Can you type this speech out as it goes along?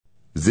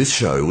This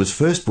show was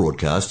first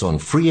broadcast on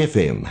Free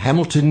FM,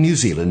 Hamilton, New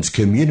Zealand's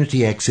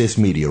community access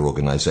media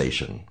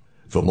organisation.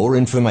 For more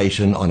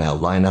information on our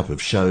lineup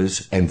of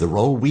shows and the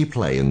role we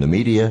play in the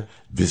media,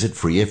 visit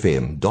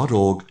freefm.org.nz.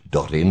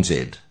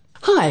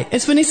 Hi,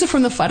 it's Vanessa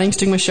from the Fighting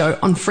Stigma Show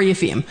on Free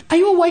FM. Are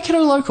you a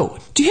Waikato local?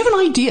 Do you have an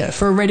idea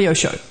for a radio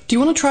show? Do you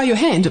want to try your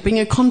hand at being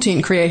a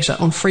content creator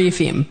on Free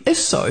FM? If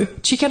so,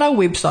 check out our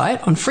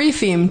website on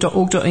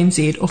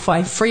freefm.org.nz or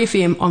find Free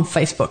FM on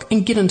Facebook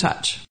and get in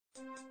touch.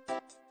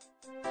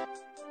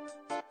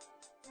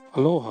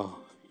 Aloha,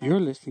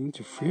 you're listening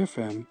to Free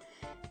FM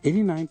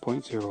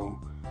 89.0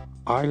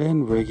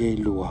 Island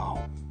Reggae Luau.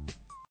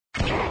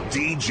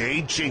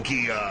 DJ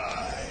Chinky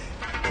Eye.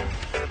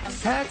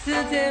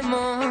 Saturday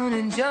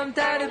morning, jumped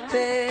out of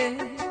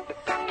bed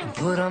and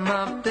put on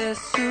my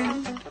best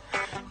suit.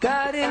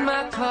 Got in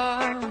my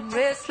car and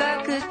raced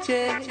like a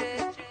jet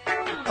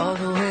all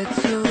the way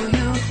to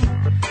you.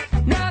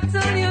 Knocked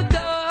on your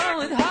door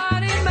with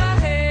heart in my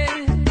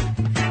hand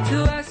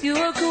to ask you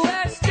a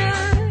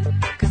question,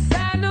 'cause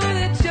I know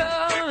that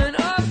you're an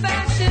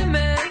old-fashioned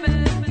man.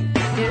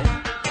 Yeah.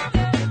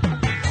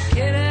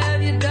 Can I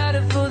have your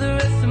daughter for the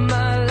rest of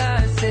my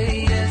life?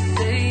 Say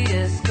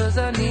yes, 'cause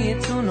I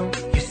need to know.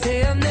 You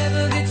say I'll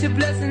never get your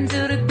blessing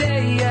till the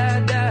day I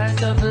die.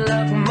 Tough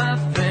luck, my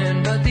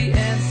friend, but the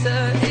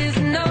answer is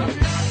no.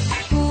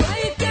 Why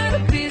you gotta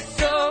be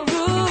so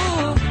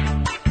rude?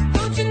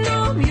 Don't you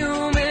know I'm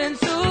human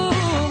too?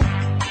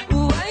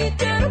 Why you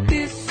gotta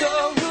be so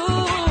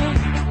rude?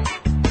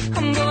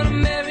 I'm gonna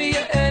marry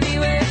you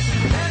anyway.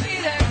 Marry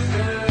that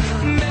girl.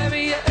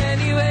 Marry you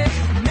anyway.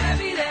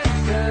 Marry that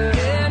girl.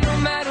 Yeah, no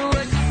matter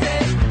what you say.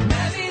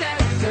 Marry that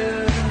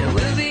girl. There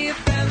will be a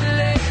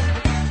family.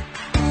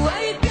 Why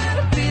you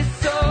gotta be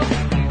so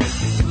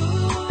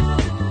rude?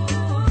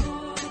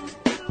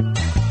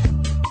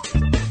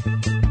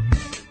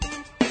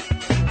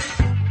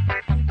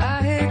 I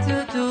hate to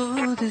do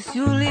this,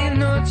 you leave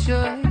no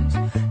choice.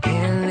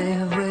 Can't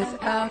live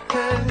without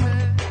her.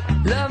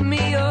 Love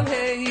me or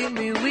hate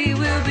me, we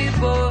will be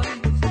boys.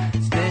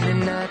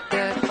 Standing at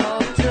that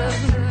altar.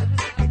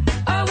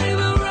 Or we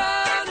will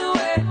run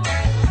away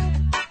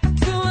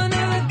to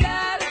another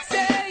guy that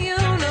say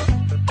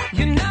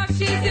you know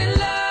she's in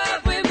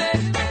love with me.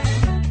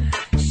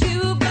 She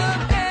will go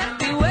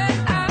everywhere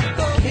I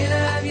go. Can I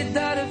have your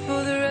daughter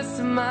for the rest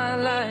of my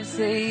life?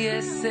 Say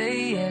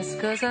yes,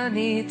 'cause I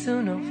need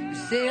to know. You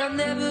say I'll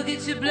never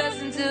get your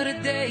blessing till the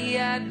day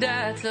I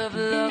die. Tough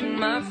luck,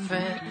 my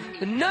friend,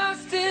 but no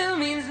still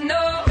means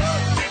no.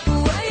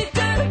 Why you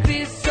gotta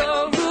be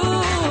so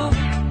rude?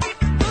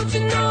 Don't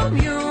you know I'm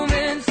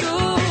human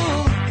too?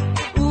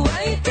 Why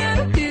you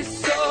gotta be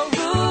so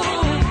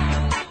rude?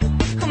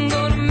 I'm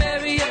gonna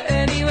marry you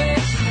anyway.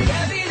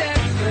 Marry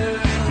that girl.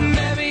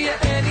 Marry you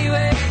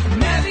anyway.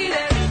 Marry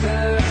that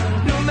girl.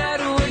 No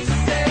matter what you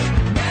say.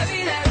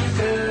 Marry that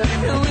girl.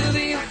 And we'll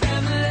be a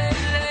family.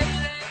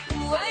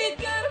 Why you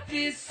gotta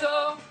be so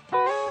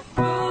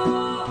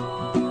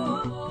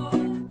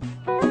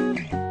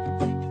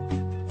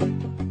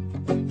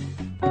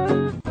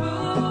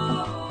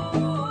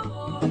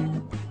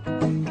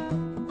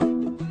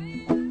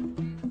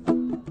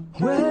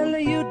Well,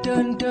 you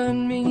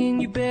done me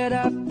and you bet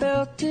I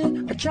felt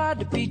it. I tried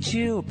to be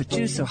chill, but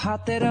you're so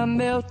hot that I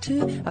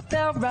melted. I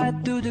fell right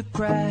through the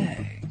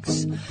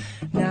cracks.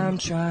 Now I'm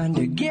trying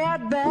to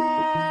get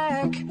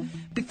back.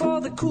 Before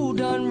the cool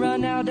done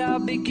run out, I'll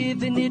be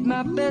giving it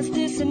my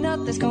bestest, and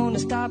nothing's gonna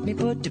stop me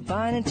but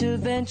divine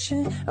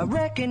intervention. I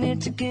reckon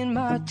it's again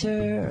my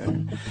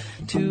turn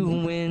to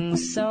win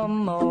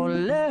some or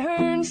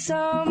learn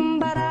some,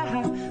 but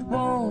I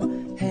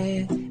won't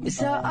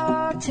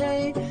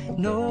hesitate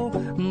no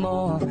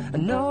more,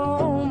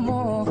 no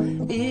more.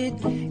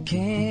 It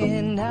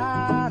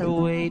cannot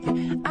wait.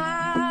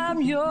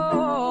 I'm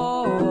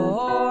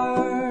yours.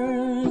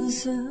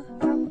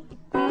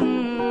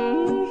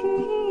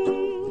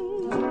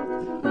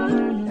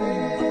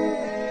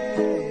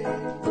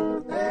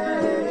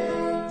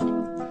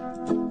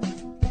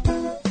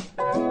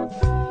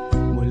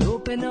 Well,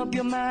 open up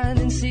your mind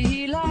and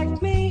see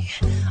like me.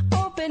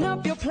 Open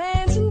up your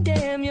plans and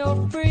damn,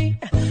 you're free.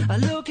 I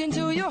look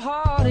into your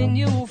heart and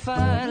you'll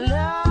find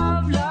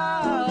love,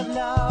 love,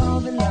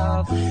 love, and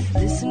love.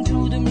 Listen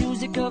to the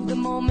music of the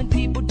moment,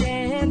 people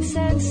dance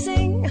and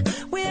sing.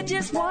 We're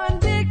just one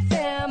big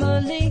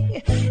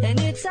family, and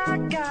it's our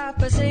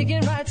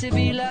God-forsaken right to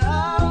be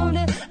loved,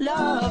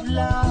 love,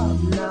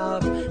 love,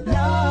 love,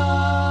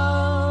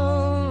 love.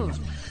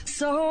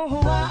 So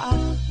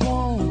I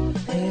won't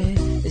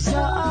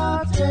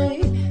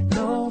hesitate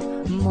no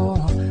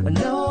more,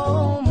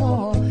 no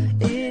more.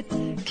 It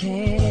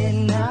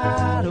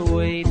cannot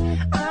wait.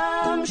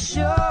 I'm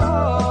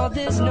sure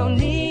there's no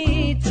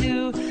need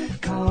to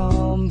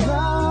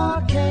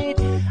complicate.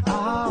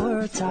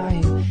 Our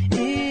time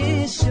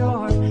is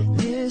short.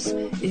 This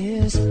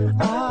is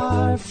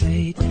our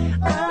fate.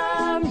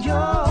 I'm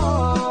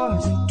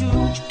yours. Do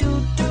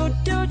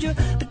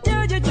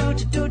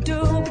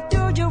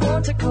you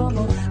want to come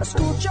on? I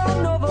scooch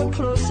on over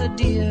closer,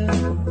 dear,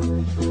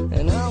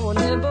 and I will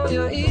nibble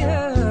your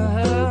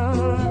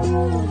ear.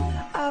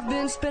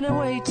 spending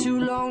way too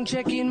long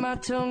checking my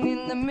tongue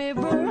in the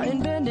mirror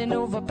and bending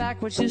over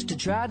backwards just to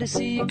try to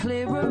see it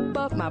clearer.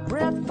 But my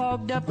breath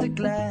fogged up the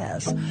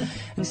glass,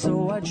 and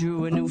so I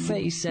drew a new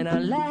face and I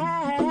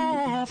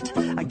laughed.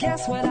 I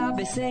guess what I'll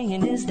be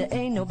saying is there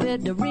ain't no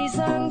better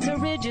reason to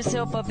rid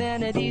yourself of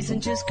vanities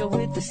and just go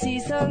with the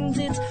seasons.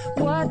 It's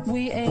what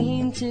we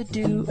aim to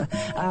do.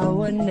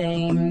 Our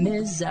name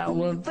is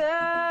our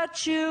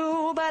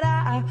virtue, but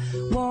I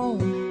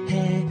won't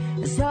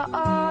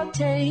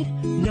hesitate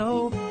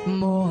no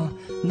more,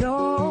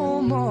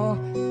 no more.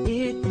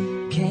 It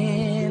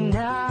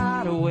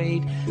cannot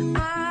wait.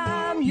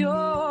 I'm yours.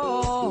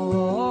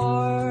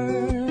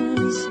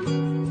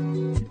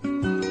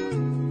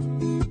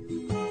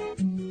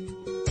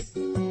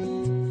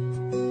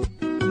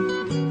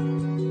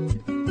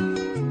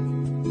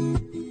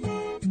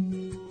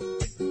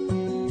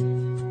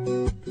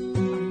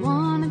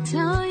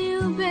 Tell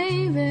you,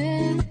 baby,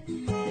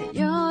 that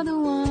you're the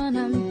one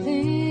I'm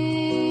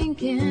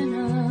thinking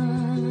of.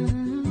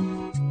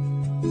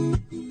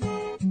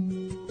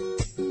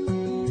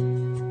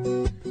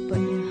 But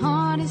your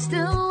heart is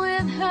still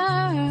with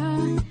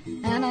her,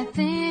 and I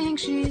think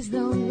she's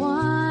the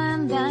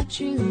one that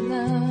you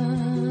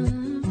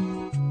love.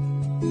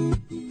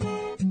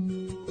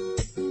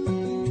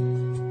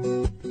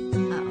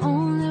 I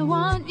only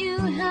want you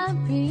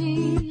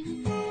happy,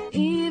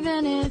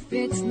 even if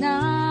it's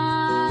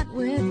not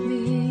with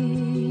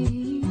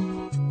me.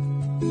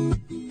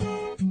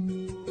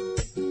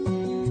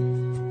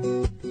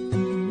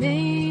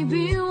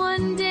 Maybe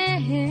one day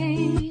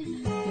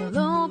you'll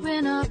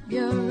open up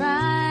your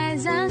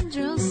eyes and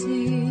you'll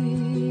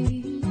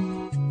see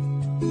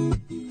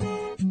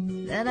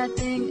that I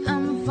think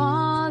I'm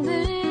falling.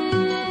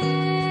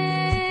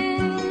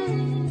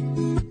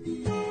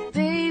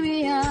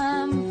 Baby,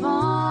 I'm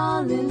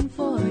falling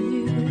for you.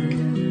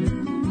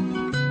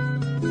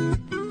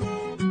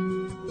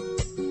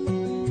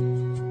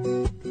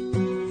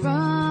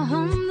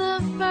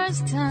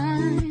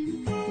 Time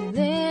you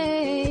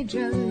laid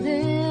your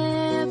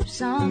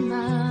lips on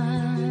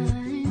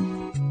mine,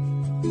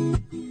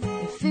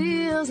 it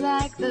feels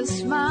like the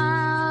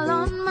smile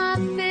on my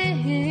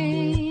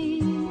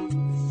face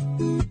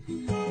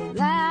will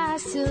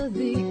last till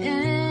the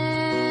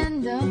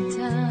end of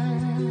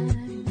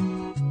time.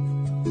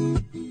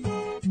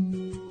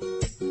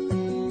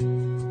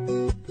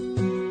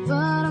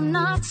 But I'm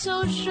not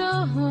so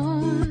sure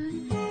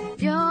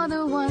if you're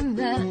the one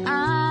that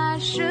I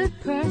should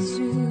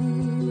pursue.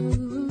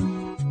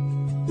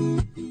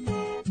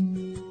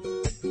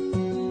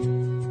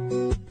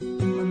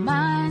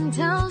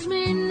 Tells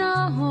me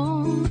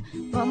no,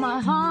 but my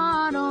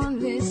heart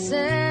only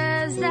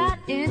says that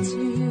it's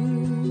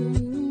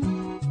you.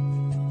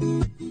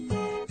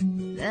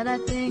 That I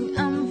think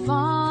I'm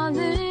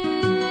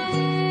falling.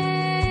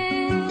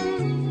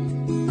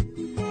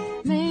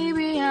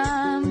 Maybe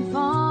I'm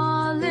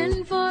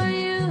falling for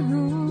you.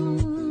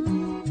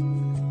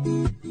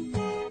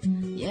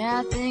 Yeah,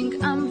 I think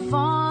I'm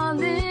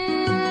falling.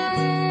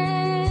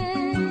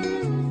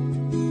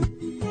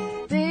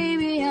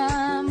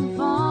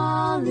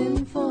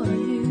 For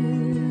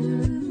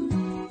you.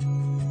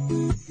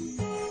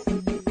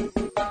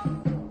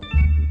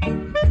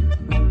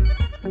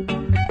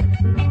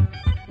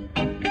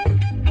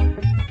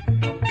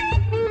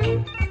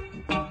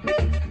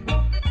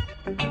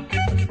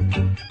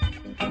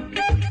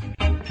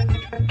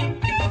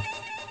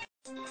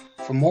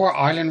 For more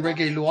Island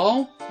Reggae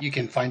Luau, you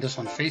can find us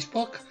on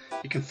Facebook,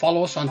 you can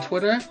follow us on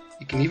Twitter,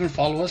 you can even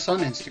follow us on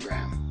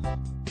Instagram.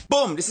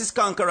 Boom, this is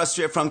Conqueror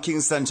straight from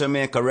Kingston,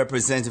 Jamaica,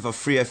 representing for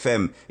Free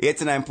FM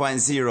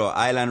 89.0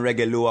 Island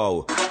Reggae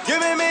Luau. Give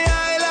me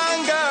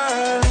Island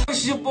girl.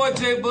 It's your boy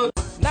J-Book.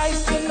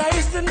 Nice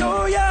to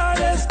know ya.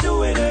 Let's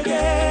do it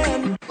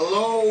again.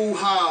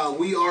 Aloha,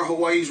 we are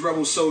Hawaii's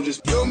rebel soldiers.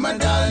 You're my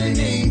darling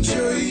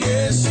angel,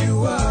 yes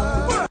you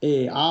are.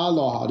 Hey,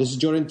 aloha, this is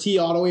Jordan T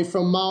all the way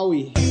from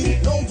Maui.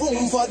 No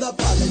room for the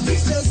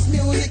politics, just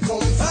music,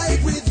 come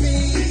fight with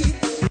me.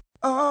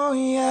 Oh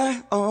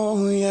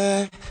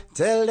yeah,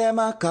 tell them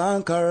a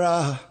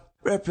conqueror,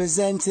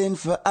 representing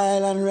for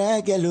Island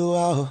Reggae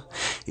Luau.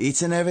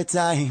 Each and every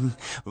time,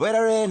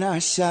 whether rain or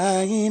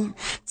shine,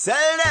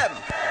 tell them.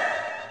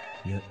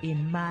 You're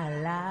in my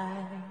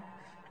life,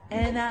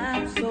 and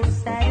I'm so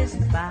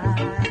satisfied.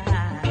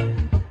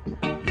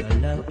 Your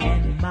love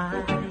and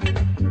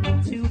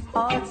mine, two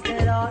hearts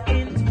that are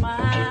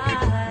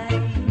entwined.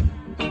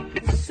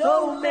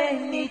 So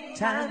many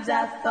times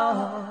I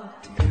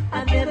thought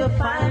I never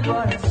find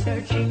what I'm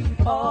searching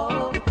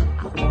for.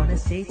 I wanna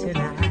say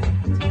tonight,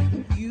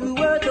 you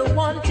were the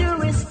one to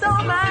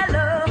restore my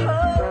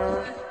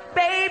love.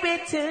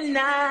 Baby,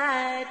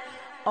 tonight,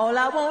 all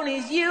I want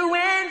is you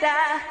and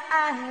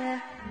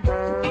I.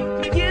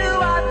 You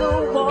are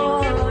the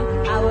one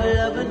I will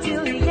love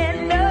until the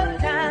end of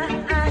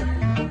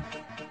time.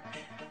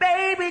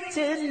 Baby,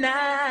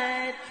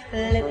 tonight,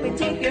 let me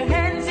take your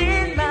hands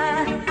in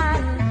mine.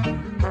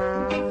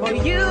 For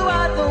you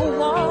are the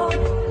one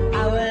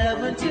I will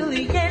love until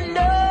the end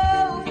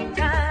of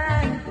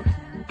time.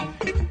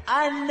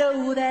 I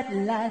know that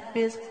life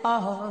is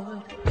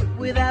hard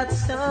without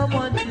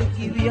someone to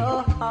give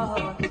your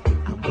heart.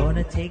 I'm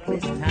gonna take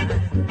this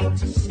time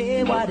to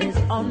say what is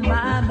on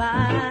my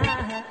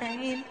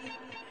mind.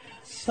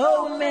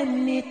 So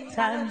many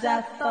times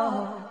I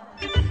thought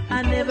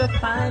I never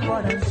find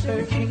what I'm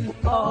searching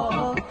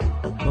for.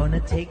 I'm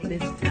gonna take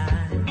this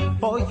time,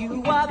 for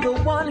you are the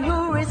one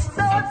who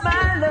restored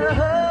my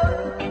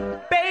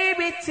love.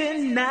 Baby,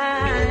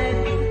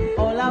 tonight,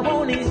 all I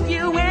want is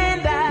you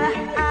and I.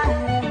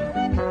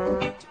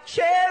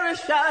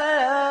 Cherish our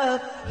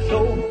love,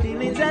 show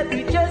feelings that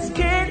we just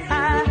can't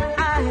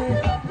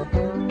hide.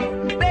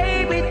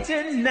 Baby,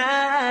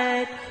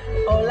 tonight,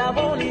 all I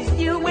want is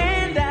you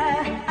and I.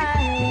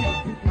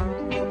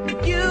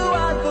 You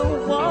are the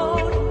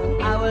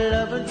one I will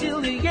love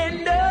until the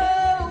end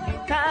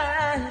of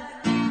time.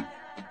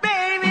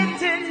 Baby,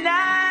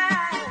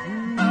 tonight.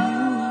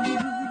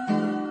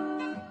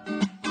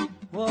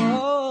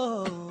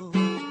 Whoa.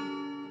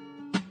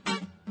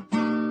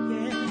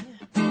 Yeah.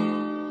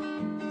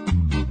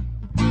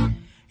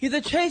 You're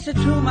the chaser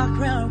to my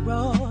crown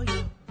royal.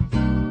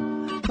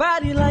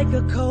 Body like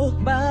a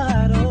Coke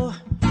bottle.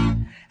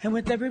 And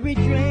with every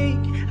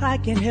drink, I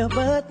can't help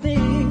but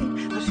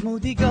think the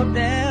smoothie go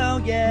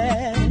down,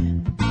 yeah.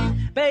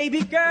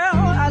 Baby girl,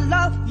 I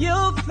love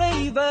your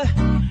flavor.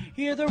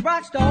 You're the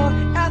rock star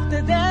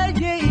after that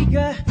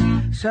Jaeger.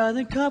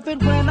 Southern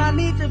comfort when I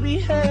need to be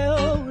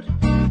held.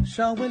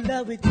 So in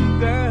love with you,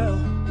 girl.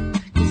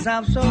 'Cause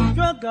I'm so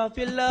drunk off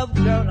your love,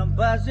 girl, I'm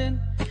buzzing.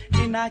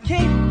 And I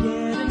can't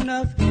get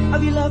enough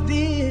of your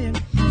loving.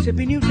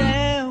 Sipping you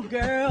down,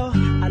 girl,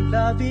 I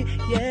love it,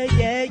 yeah,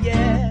 yeah,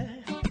 yeah.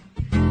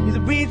 You're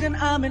the reason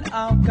I'm an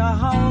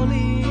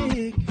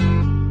alcoholic.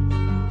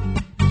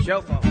 It's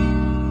your fault.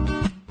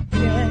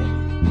 Yeah.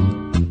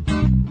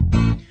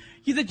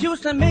 You're the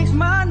juice that makes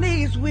my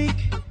knees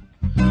weak.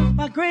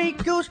 My Grey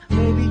Goose,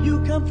 baby,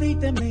 you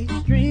complete the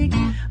mixed drink.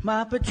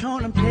 My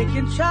Patron, I'm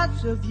taking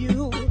shots of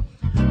you.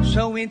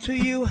 So into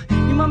you,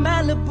 you're my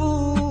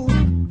Malibu.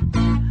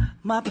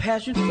 My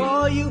passion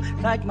for you,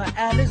 like my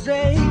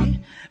Alizé.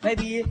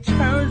 Maybe it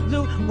turns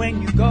blue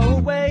when you go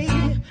away.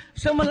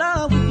 So I'm in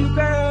love with you,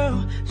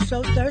 girl,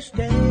 so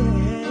thirsty.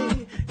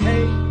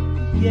 Hey,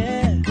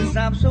 yeah, 'cause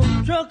I'm so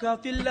drunk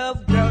off your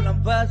love, girl,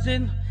 I'm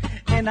buzzing.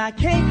 And I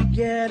can't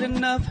get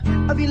enough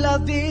of your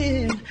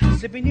loving.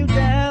 Sipping you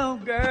down,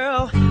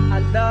 girl, I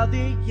love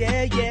it,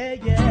 yeah, yeah,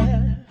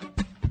 yeah.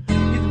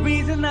 You're the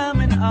reason I'm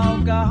an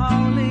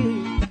alcoholic.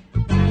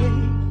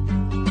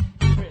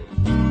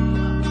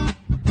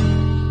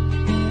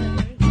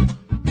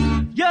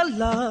 Your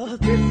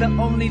love is the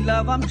only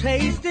love I'm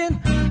tasting.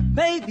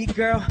 Baby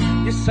girl,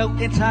 you're so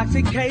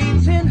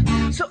intoxicating.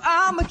 So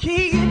I'ma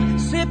keep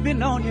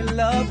sipping on your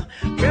love.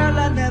 Girl,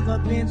 I've never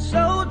been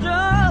so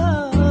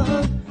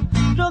drunk.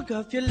 Drunk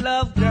off your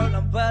love, girl,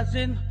 I'm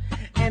buzzing.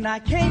 And I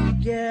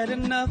can't get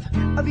enough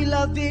of your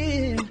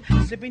loving.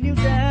 Sipping you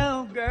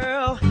down,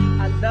 girl,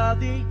 I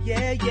love it,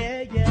 yeah,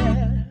 yeah,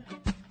 yeah.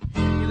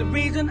 You're the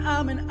reason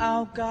I'm an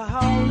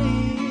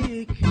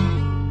alcoholic.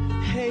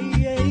 Hey,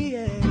 yeah,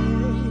 yeah.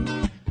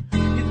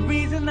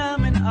 Reason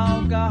I'm an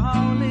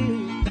alcoholic.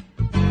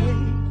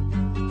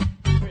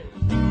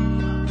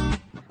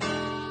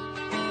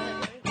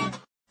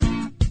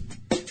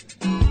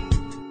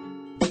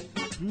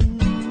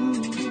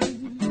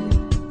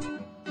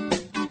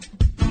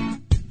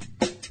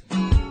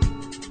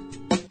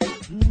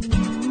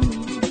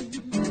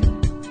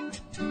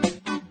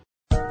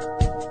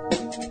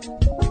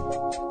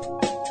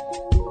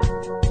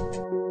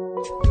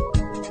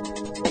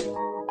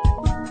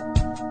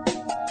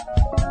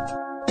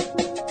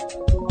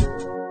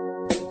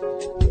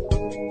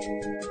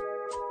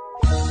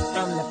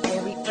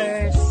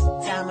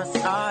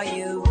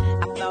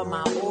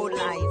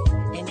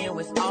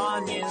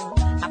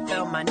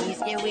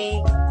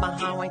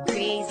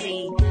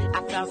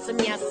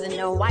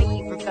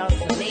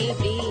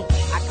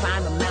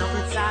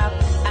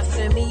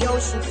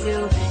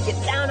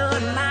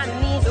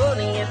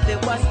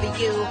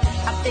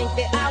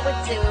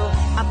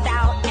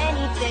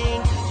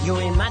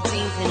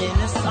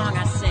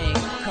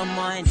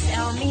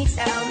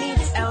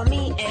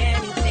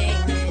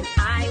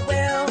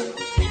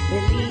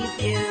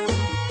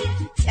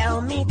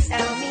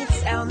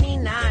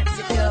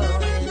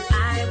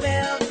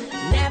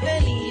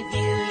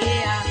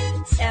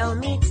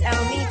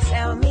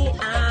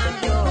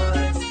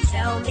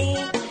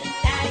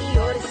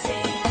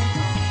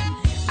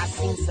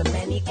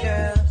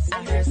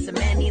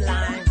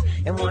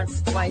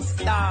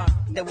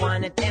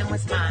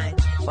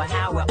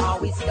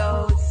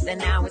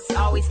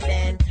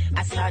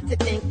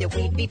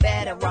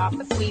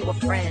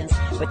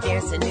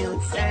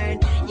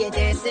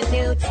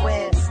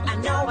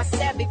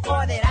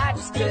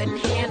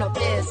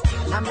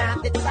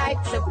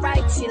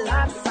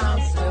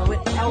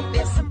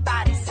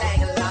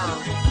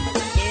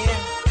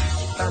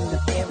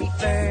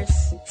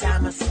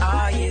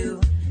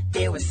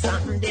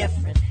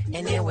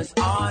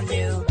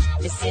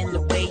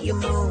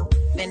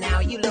 and now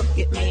you look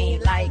at me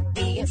like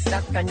being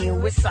stuck on you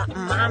is something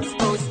I'm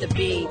supposed to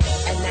be,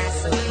 and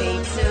that's okay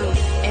too.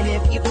 And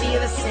if you feel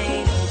the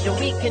same, then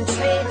we can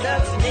trade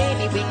looks,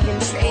 maybe we can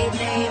trade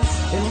names,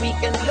 and we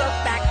can look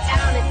back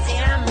down the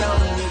damn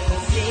road and you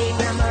can see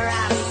where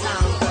our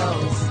song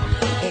goes.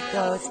 It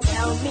goes,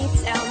 tell me,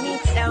 tell me,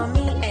 tell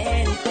me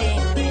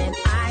anything, and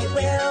I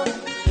will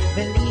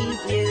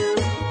believe you.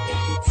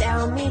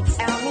 Tell me,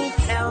 tell me,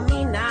 tell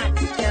me not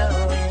to go,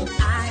 and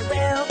I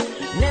will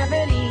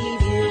never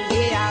leave you.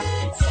 Yeah,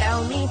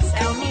 tell me,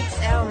 tell me,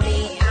 tell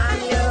me I'm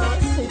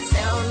yours.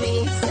 Tell me,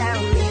 it's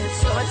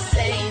so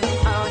insane.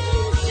 Oh,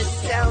 just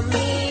tell me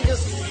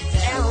anything.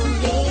 Tell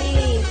me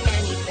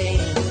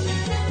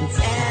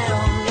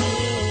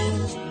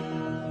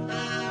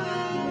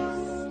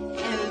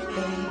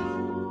anything.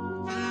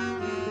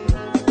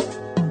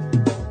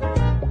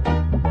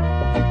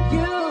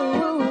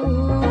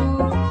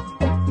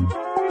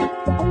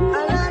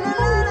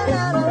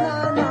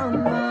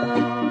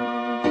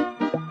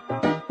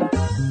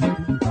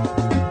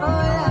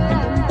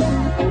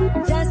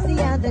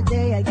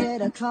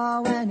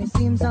 Call when it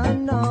seems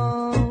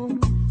unknown.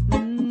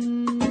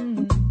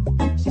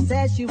 She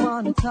said she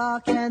wanna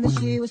talk and that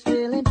she was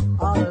feeling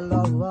all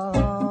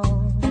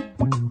alone.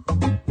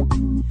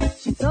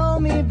 She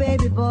told me,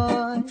 baby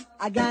boy,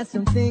 I got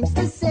some things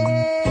to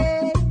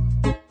say.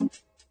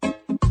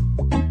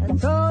 I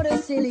told her,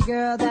 silly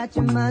girl, that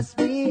you must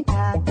be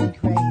acting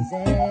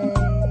crazy.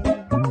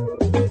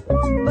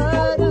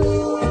 But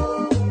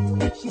ooh,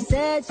 she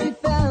said she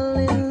fell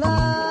in love.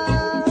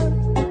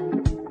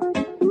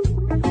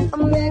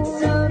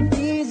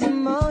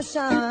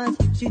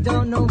 She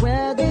don't know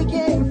where they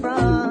came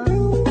from.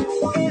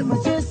 It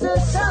was just a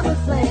summer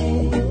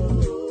flame,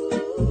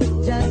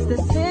 just a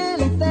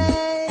silly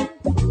thing.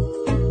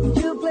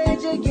 You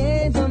played your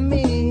games on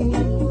me.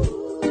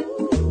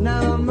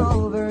 Now I'm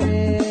over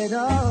it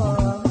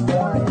all.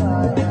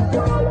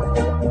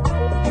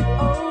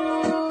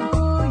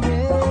 Oh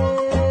yeah.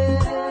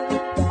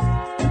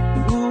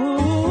 Ooh.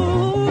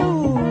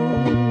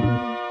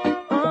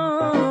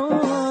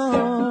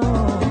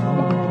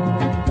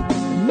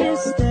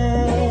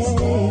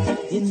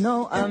 You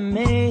know I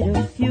made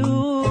a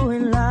few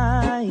in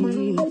life,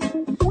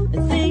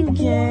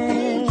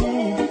 thinking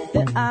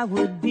that I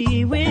would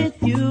be with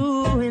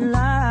you in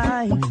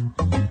life.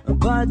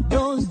 But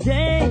those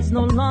days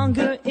no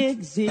longer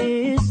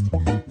exist,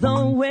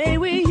 the way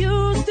we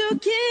used to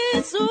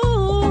kiss,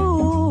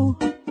 ooh.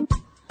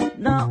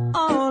 Now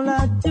all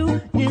I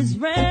do is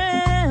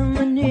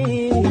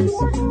reminisce,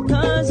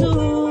 'cause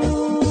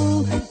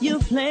ooh, you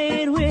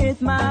played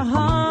with my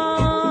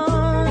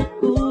heart,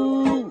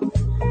 ooh.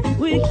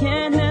 We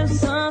can't have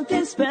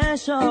something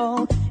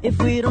special if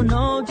we don't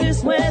know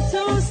just where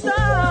to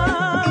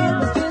start. It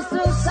was just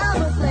a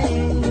summer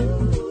flame,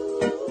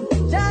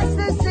 just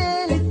a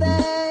silly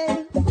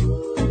thing.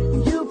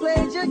 You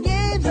played your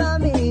games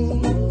on me.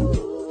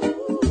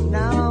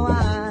 Now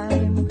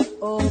I'm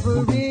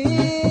over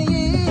it.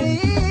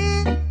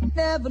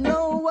 Never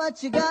know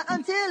what you got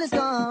until it's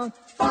gone.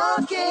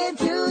 Walking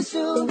too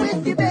soon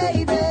with you,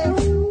 baby.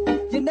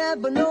 You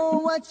never know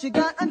what you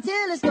got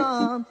until it's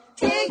gone.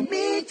 Take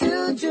me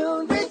to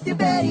June with you,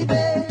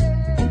 baby.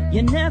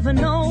 You never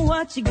know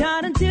what you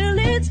got until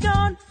it's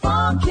gone.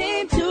 Fall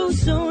came too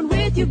soon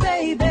with you,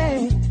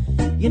 baby.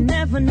 You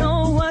never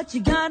know what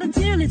you got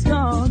until it's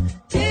gone.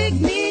 Take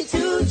me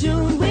to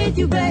June with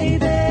you,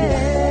 baby.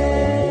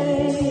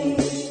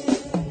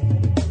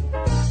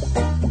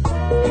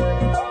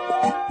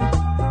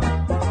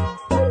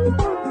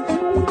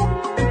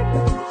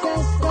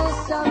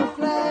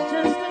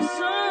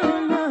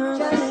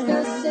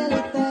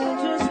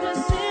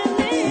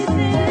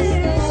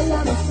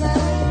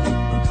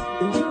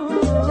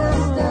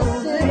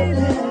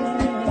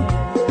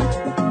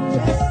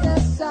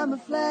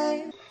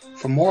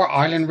 For more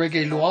Island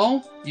Reggae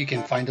Luau, you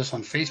can find us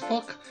on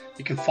Facebook,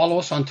 you can follow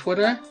us on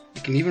Twitter,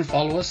 you can even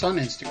follow us on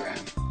Instagram.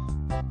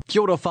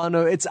 Kia ora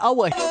whānau, it's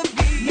Awa.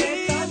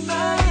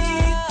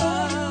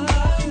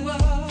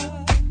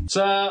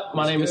 Sir,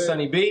 my name is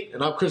Sunny B.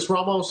 And I'm Chris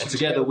Ramos. And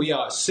together we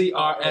are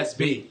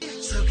CRSB.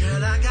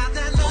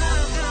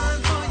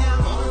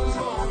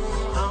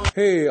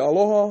 Hey,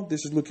 aloha,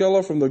 this is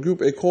Lukela from the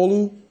group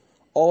Ekolu,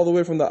 all the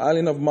way from the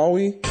island of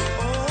Maui.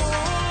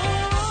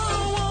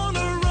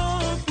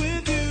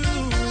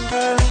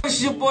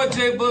 It's your boy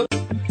J Book.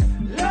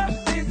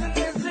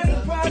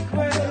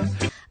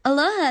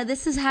 Aloha,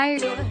 this is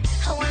Hired. I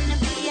wanna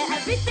be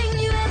everything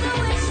you ever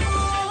wish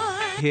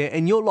for. Here,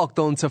 and you're locked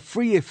on to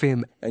Free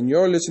FM. And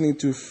you're listening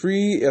to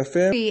Free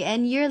FM.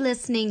 And you're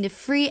listening to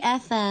Free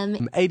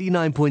FM.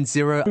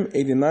 89.0.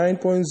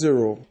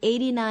 89.0.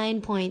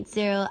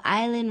 89.0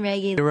 Island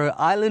Reggae.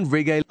 Island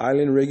Reggae.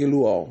 Island Reggae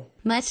Luau.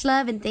 Much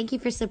love and thank you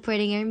for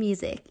supporting our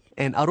music.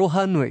 And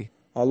aroha nui.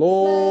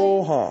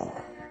 Aloha.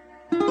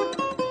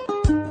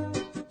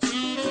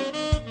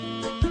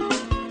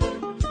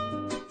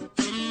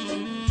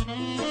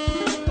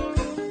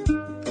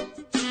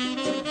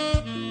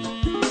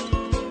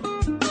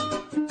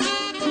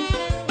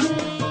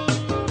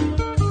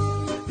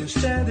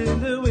 Standing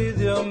there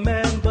with your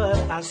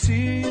I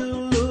see you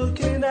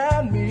looking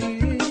at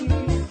me,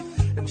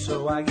 and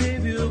so I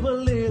gave you a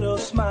little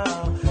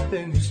smile.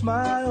 Then you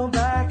smile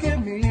back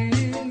at me,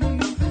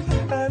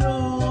 and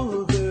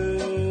oh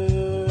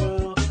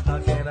girl, how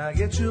can I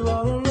get you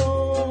all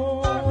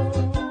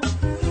alone?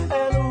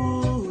 And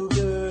oh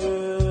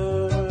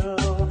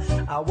girl,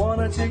 I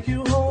wanna take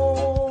you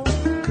home,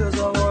 'cause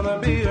I wanna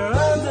be your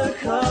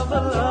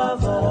undercover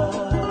lover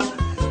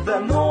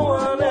that no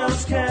one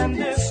else can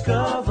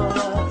discover.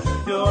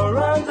 Your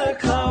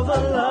undercover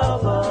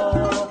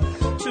lover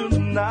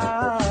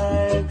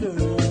tonight,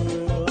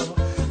 girl,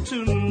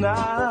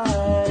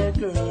 tonight,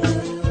 girl.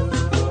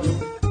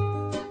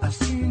 I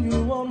seen you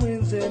on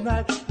Wednesday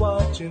night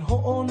watching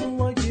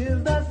Honua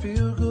give that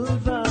feel-good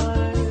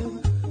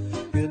vibe.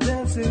 You're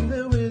dancing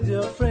there with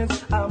your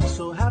friends. I'm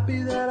so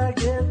happy that I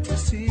get to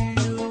see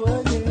you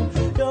again.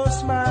 Your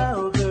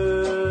smile,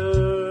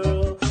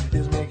 girl,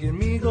 is making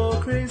me go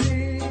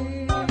crazy.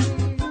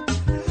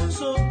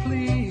 So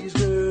please,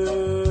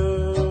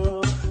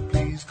 girl,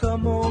 please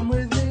come home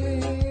with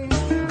me,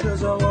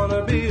 'cause I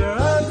wanna be your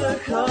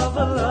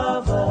undercover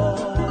lover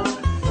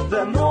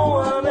that no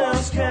one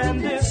else can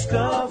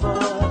discover.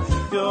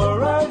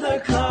 Your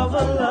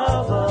undercover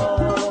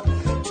lover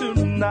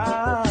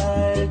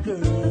tonight,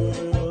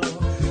 girl,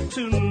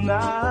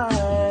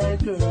 tonight,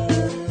 girl.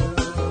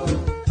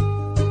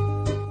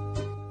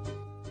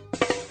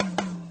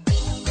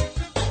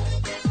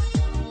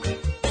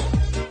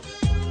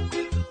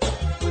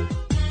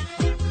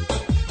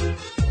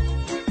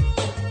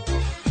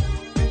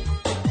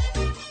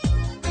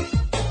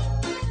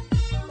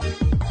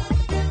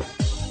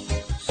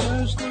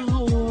 Search the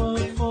whole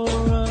world for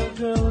a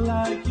girl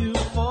like you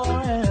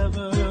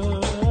forever.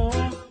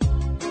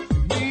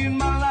 Made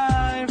my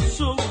life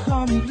so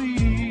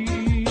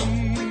complete.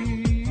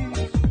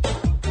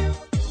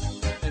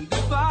 And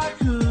if I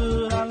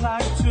could, I'd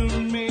like to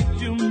make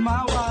you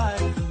my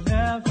wife.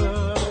 Never,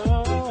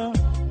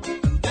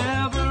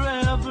 never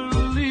ever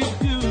leave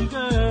you,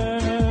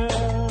 girl.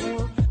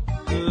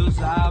 'Cause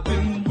I've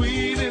been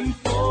waiting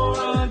for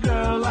a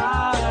girl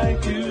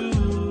like you.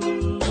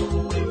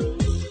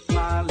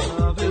 My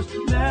love has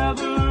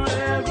never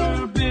ever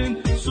been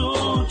so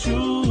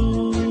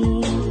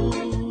true.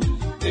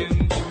 And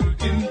you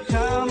can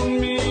count on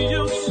me,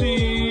 you'll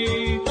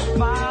see.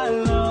 My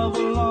love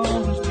will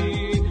always be.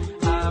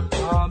 I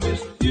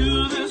promise you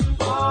this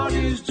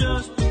party's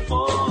just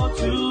for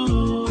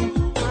two.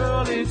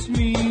 Girl, it's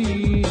me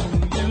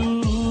and you.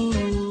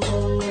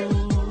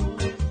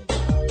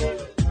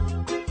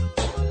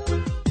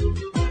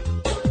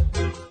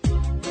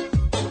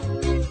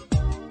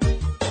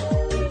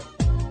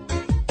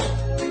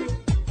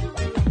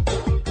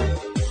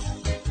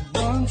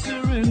 Once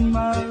you're in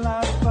my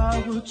life,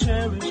 I will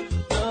cherish,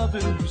 love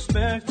and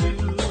respect you.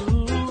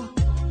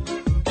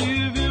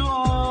 Give you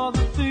all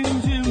the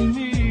things you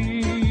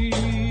need.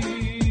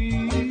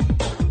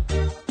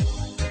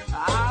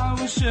 I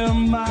will share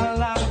my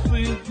life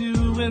with you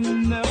and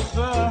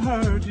never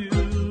hurt you.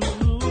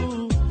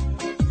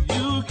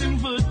 You can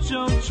put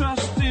your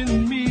trust in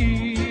me,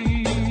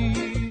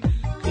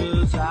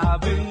 'cause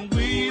I've been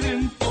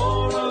waiting for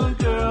a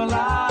girl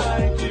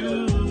like you.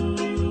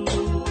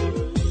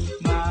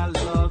 My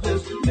love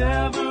has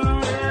never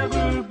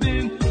ever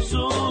been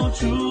so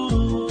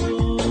true.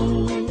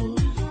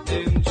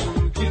 And you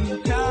can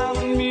count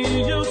on me,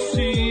 you'll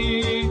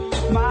see.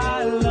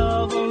 My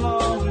love will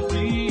always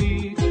be.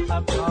 I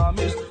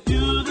promise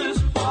you this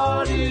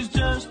party's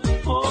just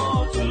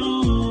for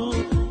two.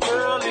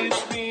 Girl,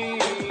 it's me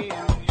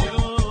and you.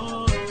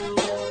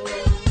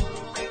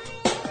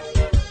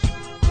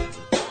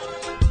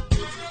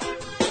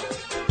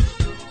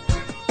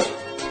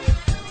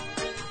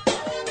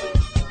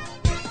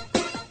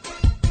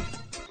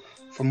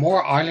 For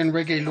more Island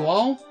Reggae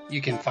Luau,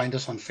 you can find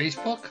us on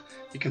Facebook,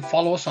 you can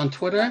follow us on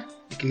Twitter,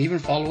 you can even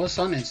follow us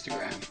on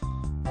Instagram.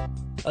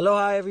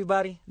 Aloha,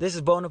 everybody. This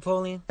is Bo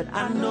Napoleon.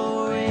 I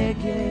know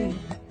reggae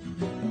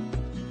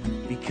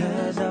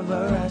because of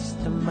a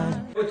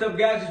Rastaman. What's up,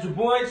 guys? It's your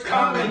boys,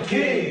 Common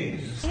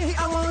Kings.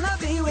 I wanna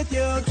be with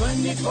you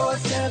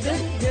 24/7.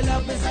 Your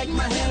love is like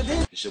my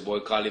heaven. It's your boy,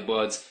 Carly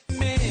Buds.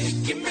 Man,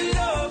 give me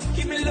love,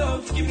 give me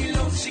love, give me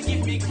love. She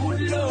give me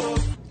good love.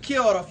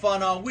 Kia ora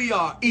whanau, we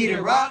are Eat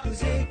It Rock.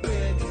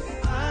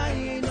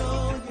 I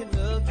know you're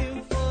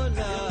looking for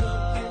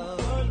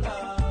love.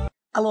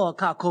 Aloha,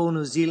 Kako,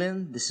 New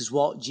Zealand. This is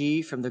Walt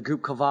G from the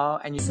group Kaval,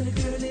 and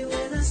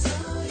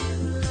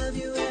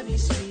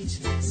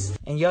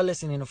you're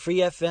listening to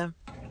Free FM.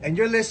 And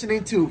you're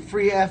listening to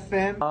Free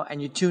FM.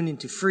 And you're tuned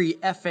into Free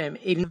FM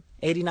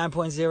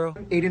 89.0.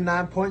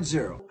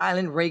 89.0.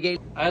 Island Reggae.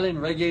 Island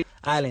Reggae.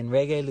 Island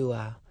Reggae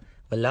Luau.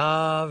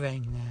 Well,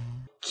 right now.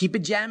 Keep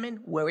it jamming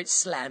where it's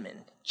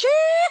slamming.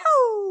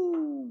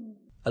 Chee-hoo!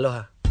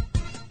 Aloha.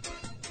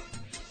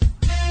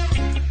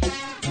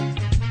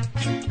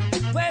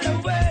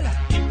 Well, well.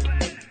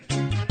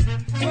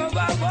 Whoa,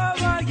 whoa, whoa,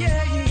 whoa,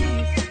 yeah,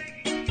 yeah.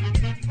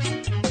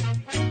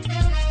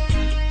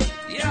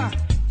 Yeah.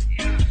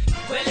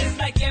 Well, it's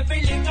like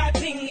every little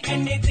thing,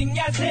 anything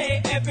you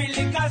say, every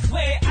little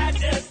sway, I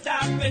just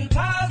stop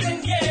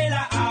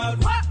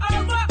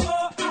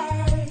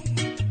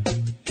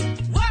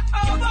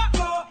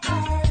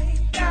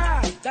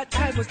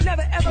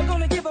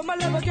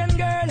my love again,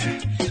 girl.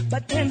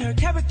 But then her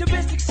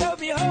characteristics show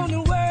me a whole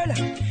new world.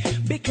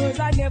 Because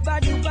I never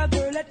knew a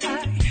girl that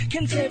I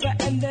can savor.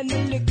 And then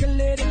the liquor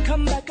lady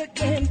come back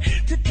again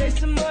to taste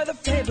some other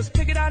flavors.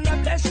 Pick it on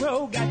up that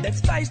road. Got that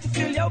spice to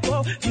fill your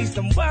bowl. Need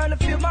someone to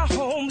fill my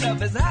home.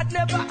 Love is hot,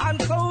 never on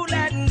cold.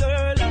 And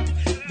girl,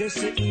 there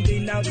shouldn't be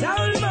no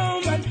dull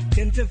moment.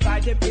 Identify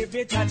them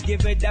every touch,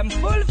 give it them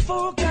full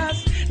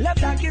focus.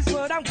 Love like is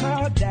what I'm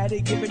called.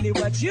 Daddy giving you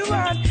what you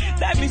want.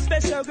 That be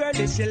special, girl.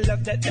 It's your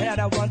love that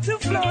I want to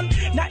flaunt.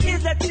 Now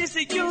is that this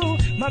is you,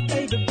 my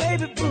baby,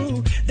 baby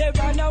boo. There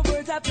are no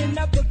words up in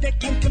the book that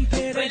can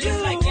compare to well, you.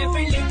 It's like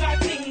every little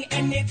thing,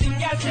 anything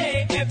I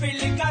say, every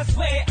little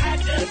sway, I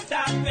just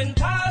stop and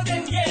pause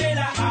and yell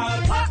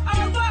out.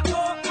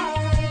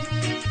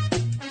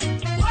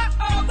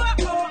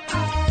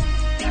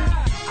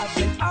 I've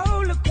been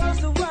all across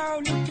the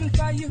world looking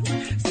for you,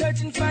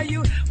 searching for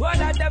you.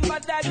 One of them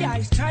other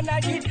guys trying to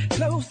get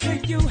close to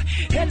you.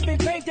 Help me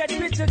paint that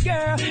picture,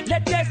 girl.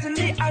 That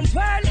destiny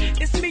unfurl.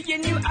 It's me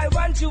and you, I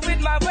want you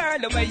in my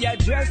world. The way you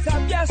dress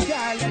up your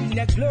style and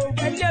your glow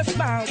and your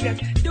smile.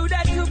 Just do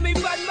that to me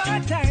one more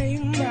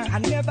time. I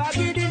never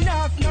get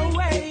enough, no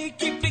way.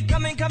 Keep it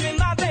coming, coming,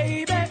 my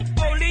baby.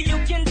 Only you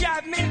can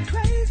drive me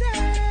crazy.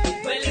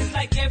 Well, it's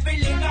like every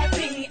little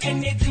thing,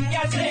 anything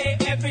I say,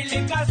 every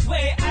little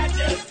sway, I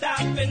just stop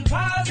and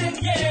pause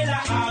and yell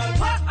out.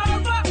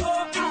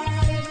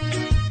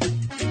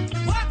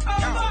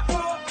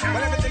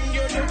 Well, everything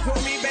you do for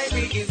me,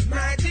 baby, is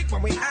magic.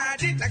 When we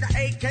add it, like an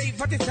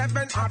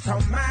AK-47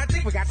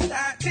 automatic. We got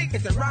static,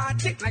 it's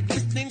erotic, like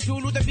listening to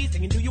Luther B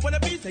singing. Do you wanna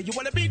be? Say you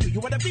wanna be? Do you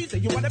wanna be? Say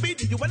you wanna be?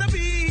 Do you wanna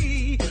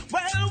be?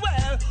 Well,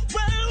 well,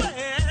 well,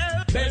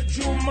 well.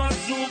 Bedroom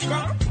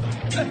bazooka.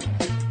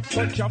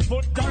 Put your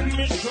foot on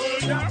my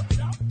shoulder.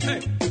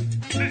 Hey.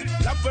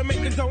 Love will make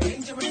it so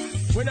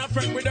dangerous. We're not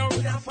friends, we don't.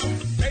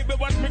 Baby,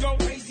 watch me go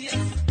crazy.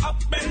 Up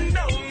and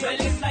down. Well,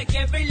 it's like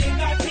every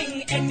little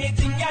thing,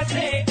 anything I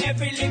say,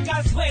 every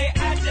little sway,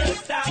 I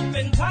just stop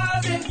and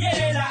pause and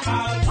yell out.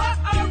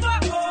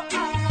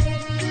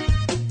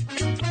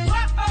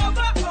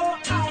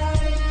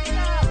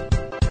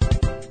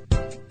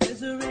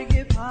 There's a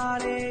reggae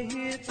party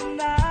here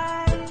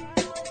tonight.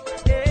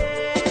 Yeah.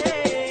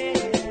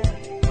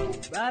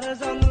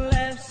 Riders on the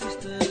left,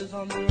 sisters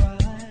on the right.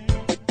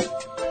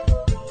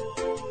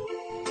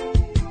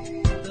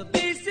 The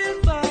bass is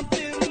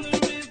bumping, the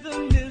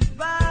rhythm is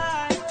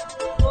right.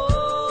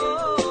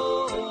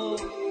 Oh,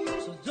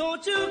 so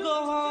don't you go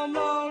home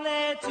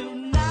lonely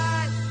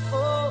tonight.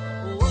 Oh,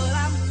 what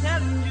I'm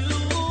telling you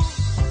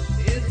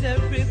is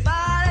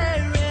everybody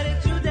ready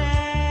to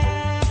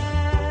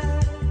dance.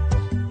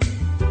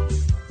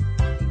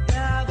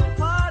 Grab a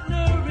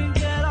partner and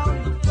get on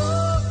the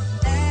floor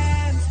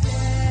and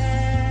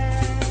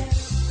stand.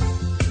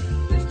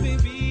 This may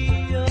be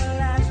your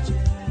last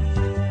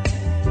chance.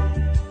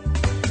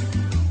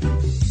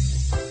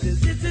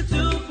 'Cause it's a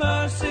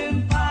two-person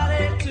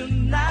party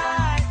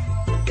tonight.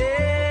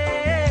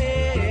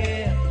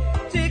 Yeah.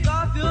 Take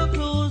off your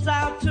clothes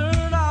out,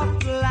 turn off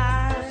the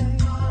lights.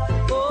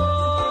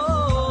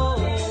 Oh,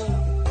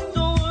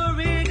 don't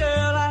worry,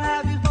 girl, I'll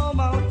have you home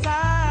on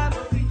time.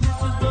 This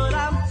is what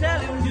I'm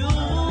telling you,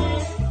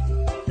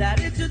 that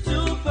it's a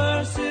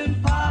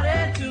two-person party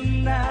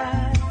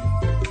tonight.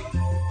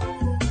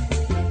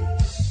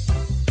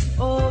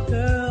 Oh,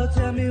 girl,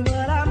 tell me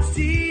what I'm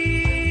seeing.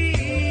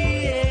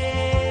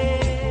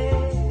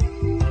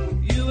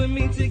 You and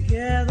me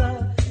together,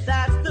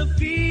 that's the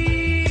feeling.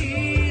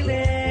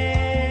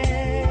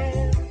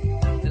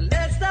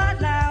 Let's start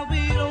now,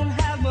 we don't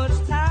have much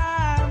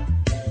time.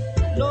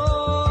 No,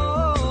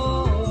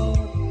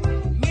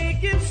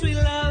 making sweet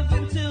love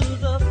until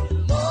the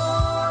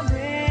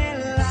morning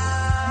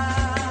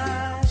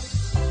light.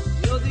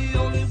 You're the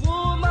only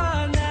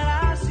woman that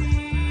I see.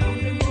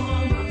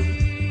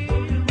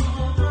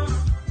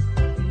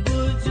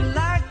 Would you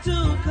like to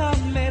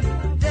come and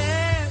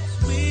dance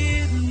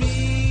with me?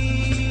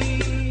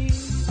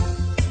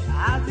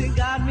 I think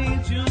I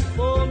need you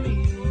for me.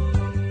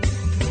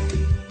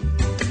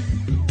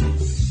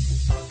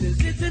 'Cause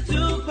it's a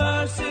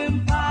two-person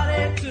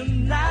party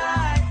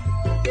tonight.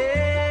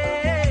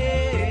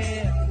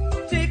 Yeah.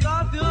 Take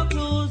off your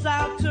clothes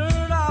out,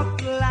 turn off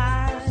the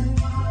lights.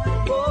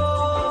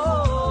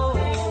 Oh,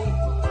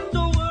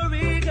 don't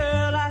worry,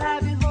 girl, I'll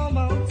have you home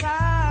on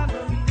time.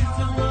 This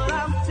is what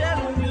I'm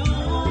telling you,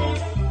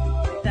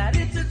 that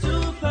it's a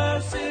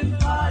two-person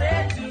party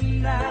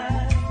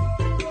tonight.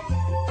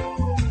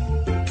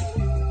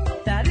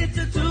 That it's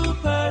a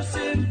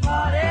two-person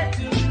party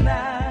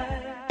tonight.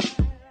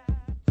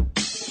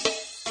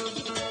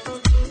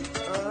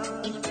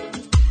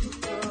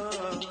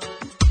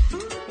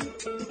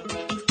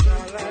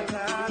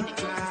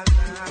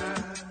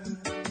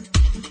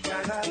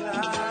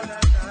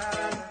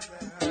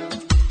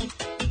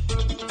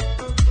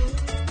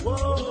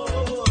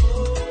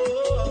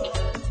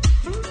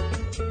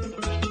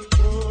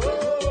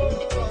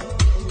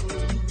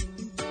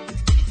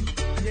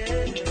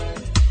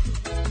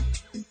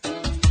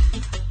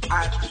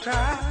 I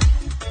tried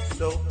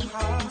so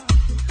hard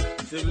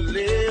to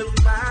live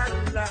my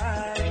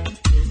life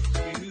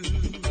with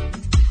you.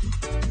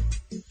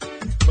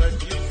 But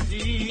you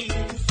seem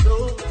so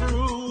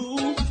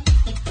cruel.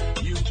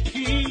 You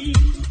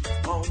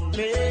keep on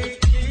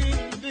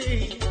making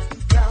things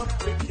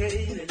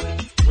complicated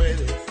when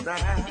it's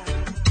not.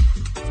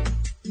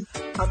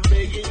 I'm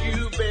begging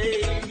you,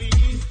 baby,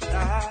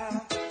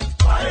 stop.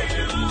 Why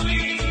do we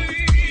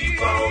keep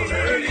on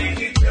hurting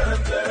each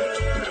other?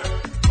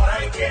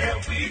 Why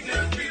can't we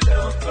just be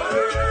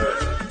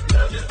lovers?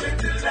 Love is meant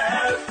to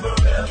last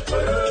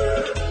forever,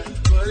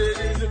 but it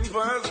is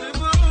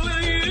impossible for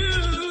you.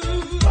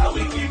 Why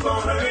we keep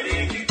on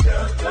hurting each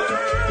other?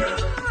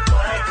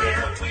 Why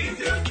can't we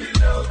just be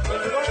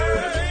lovers?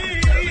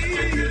 Love is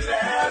meant to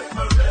last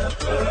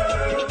forever,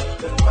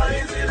 but why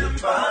is it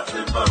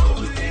impossible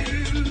with you?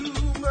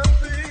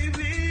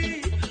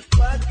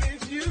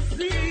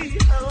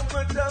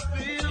 I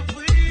feel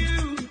for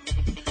you.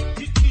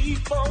 You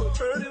keep on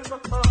hurting my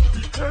heart,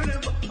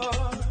 hurting my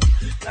heart.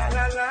 La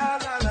la la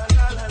la la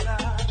la la la.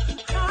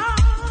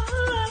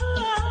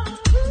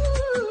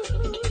 Ooh,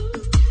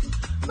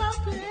 my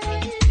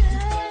baby.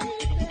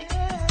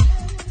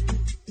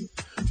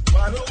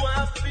 Why do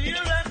I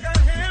feel like I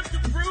have to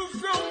prove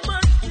so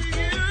much to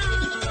you?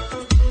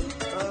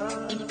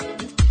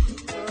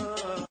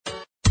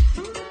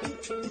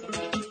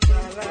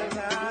 La la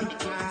la la.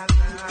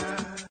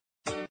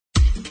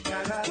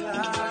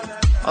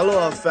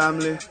 Aloha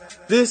family,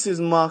 this is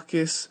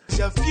Marcus.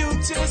 Your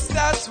future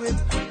starts with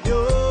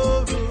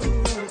your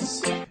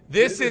roots.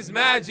 This is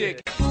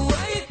Magic.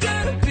 Why you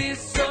gotta be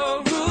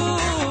so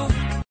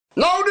rude?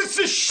 No, this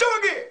is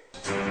Sugar.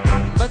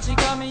 But she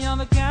got me on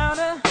the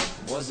counter.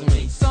 Wasn't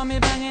me. Saw me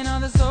banging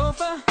on the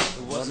sofa.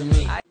 It wasn't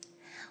me.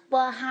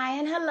 Well, hi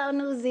and hello,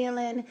 New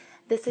Zealand.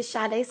 This is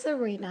Sade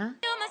Serena.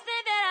 You must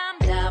think that I'm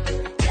dumb,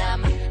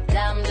 dumb,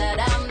 dumb, da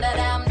dum, da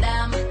dum,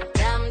 dumb,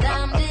 dumb,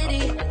 dumb,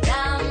 diddy,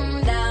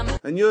 dumb, dumb.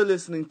 And you're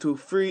listening to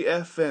Free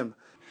FM.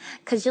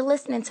 Because you're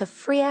listening to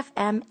Free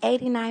FM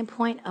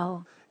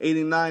 89.0.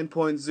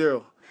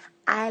 89.0.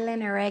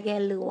 Island Reggae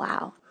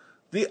Luau.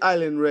 The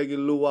Island Reggae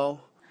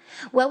Luau.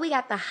 Well, we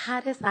got the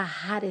hottest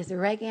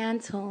reggae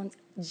and tunes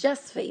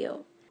just for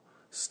you.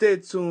 Stay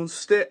tuned,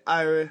 stay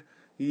irie.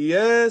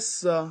 Yes,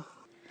 sir.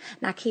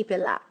 Now keep it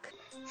locked.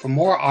 For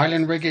more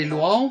Island Reggae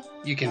Luau,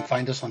 you can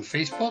find us on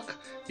Facebook,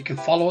 you can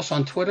follow us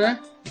on Twitter,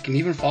 you can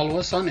even follow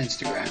us on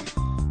Instagram.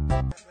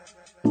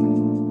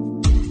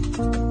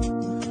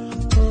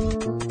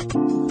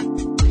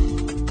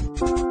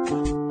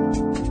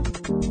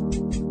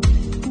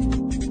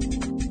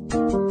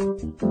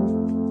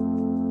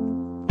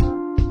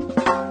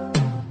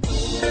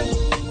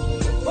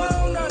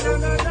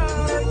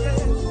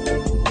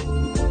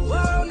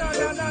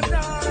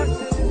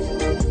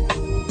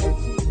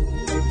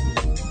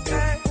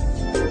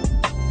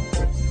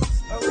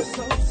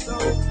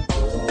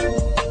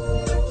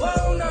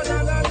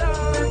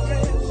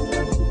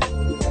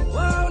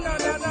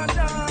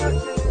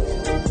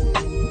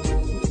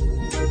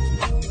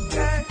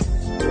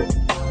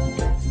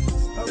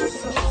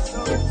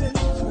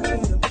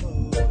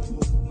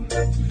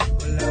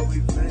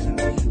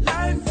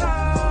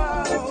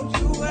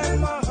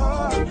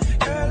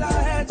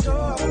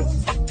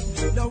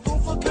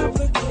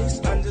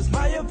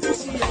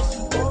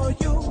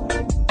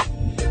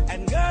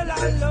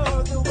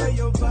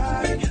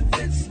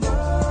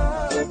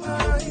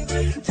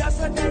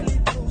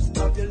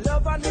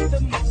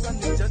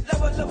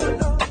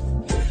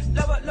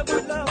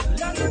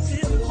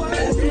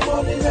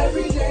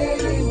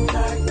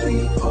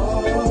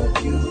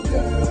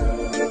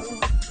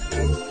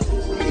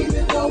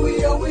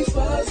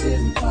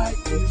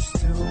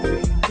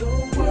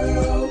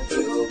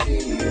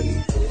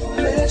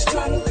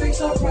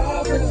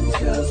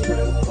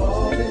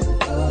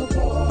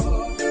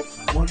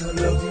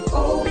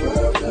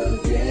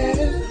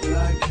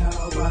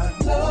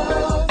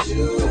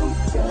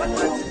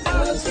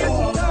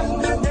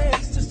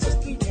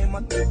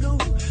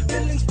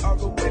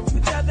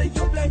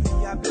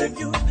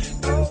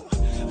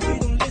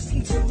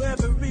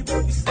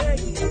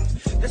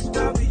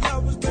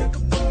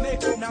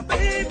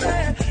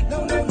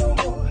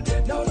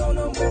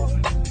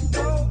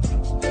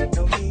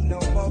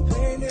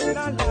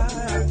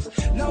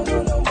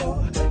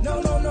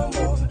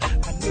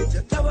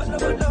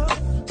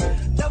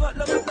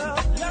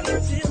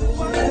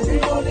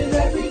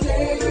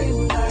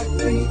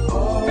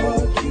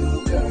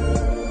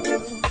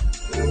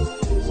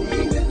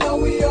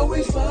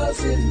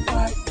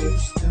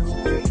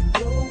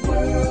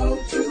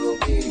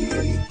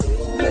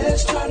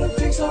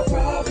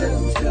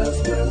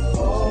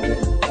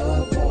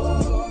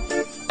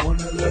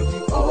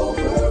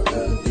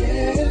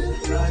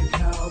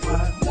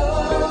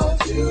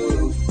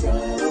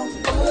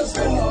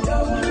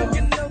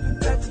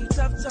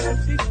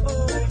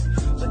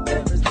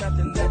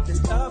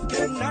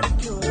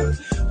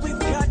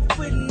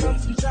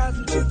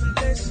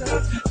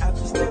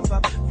 After step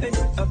up, face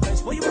to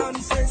face, what you want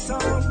to say,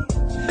 son?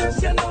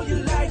 You know you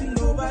like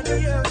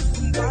nobody else.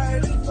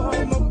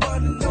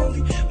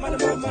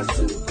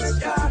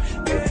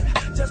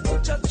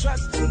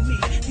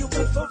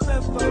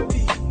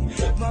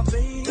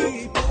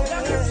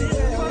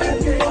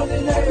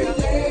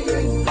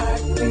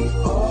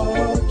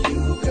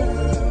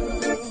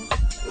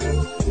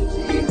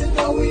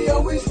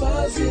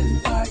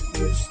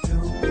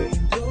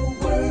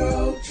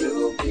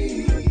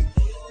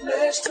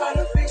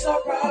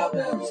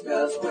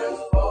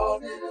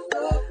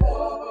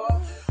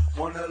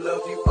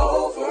 love you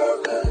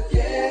over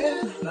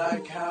again,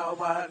 like how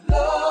I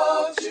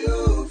loved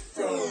you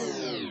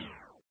from.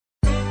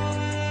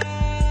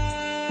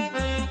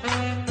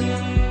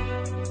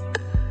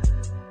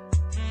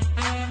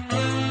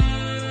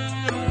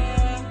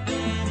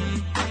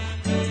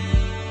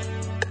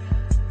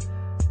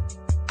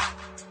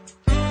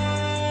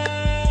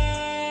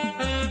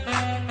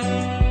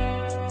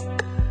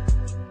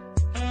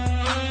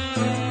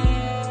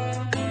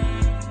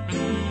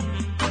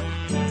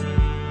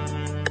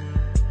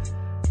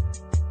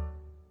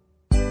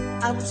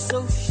 I'm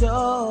so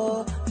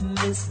sure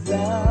this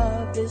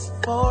love is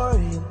for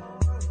you.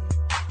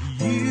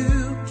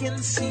 You can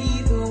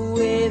see the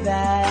way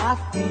that I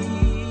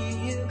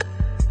feel.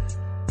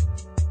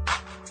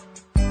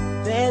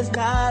 There's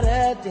not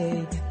a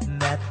day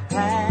that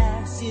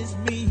passes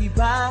me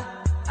by.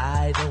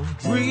 I don't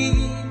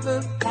dream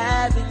of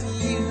having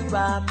you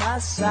by my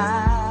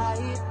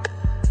side.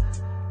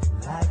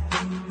 Like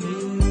the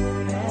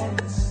moon and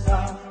the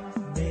stars,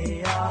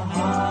 may our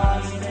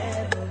hearts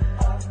never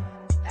part.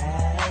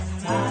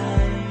 As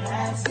time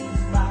passes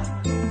by,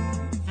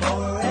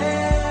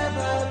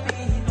 forever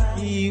be mine.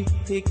 You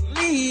pick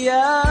me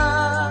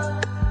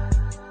up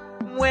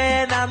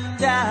when I'm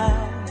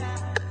down.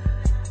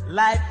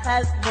 Life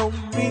has no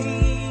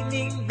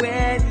meaning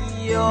when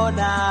you're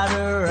not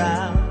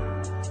around.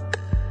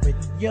 When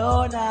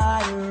you're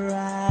not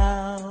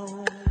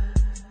around.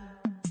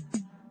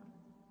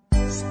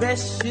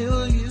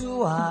 Special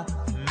you are,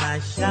 my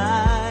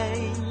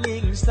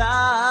shining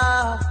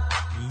star.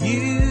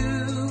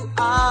 You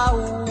are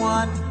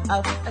one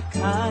of a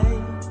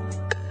kind.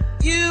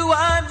 You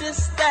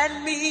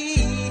understand me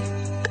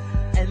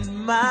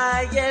and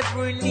my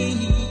every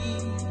need.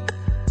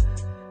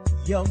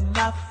 You're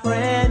my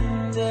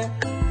friend,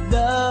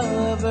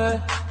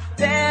 lover.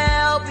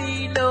 There'll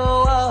be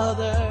no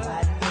other.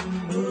 Like the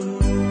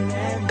moon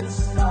and the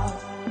stars.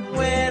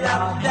 When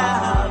I'm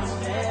down,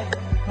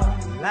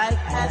 life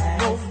has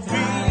no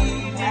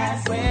meaning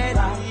when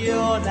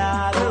you're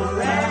not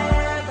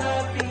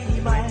around.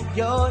 Be mine,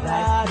 you're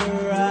not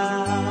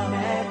around.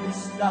 And the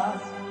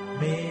stars,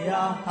 may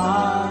our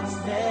hearts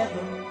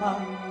never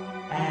part.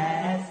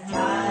 As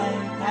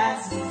time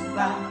passes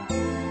by,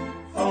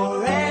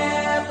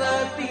 forever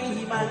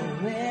be mine,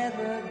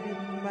 forever be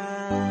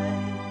mine.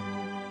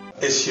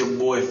 It's your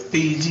boy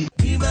Fiji.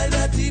 Be my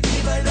naughty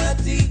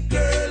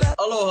girl.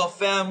 Aloha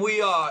fam,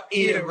 we are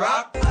Eat It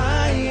Rock.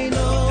 I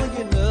know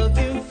you're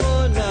looking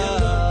for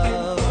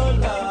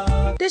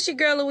love. This your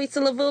girl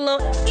Luisa Lavulo.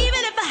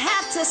 Even if I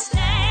have to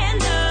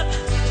stand up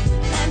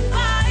and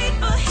fight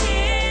for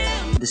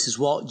him. This is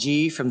Walt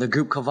G from the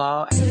group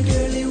Kaval.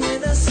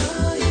 When I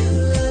saw you,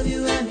 love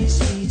you and me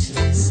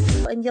speechless.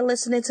 And you're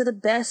listening to the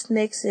best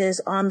mixes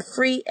on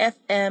Free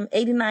FM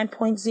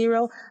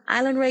 89.0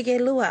 Island Reggae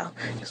Luau.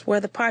 It's where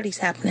the party's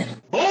happening.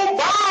 Boom,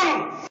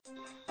 bang!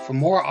 For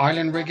more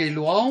Island Reggae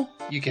Luau,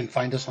 you can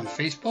find us on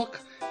Facebook,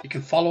 you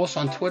can follow us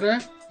on Twitter,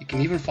 you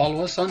can even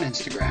follow us on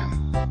Instagram.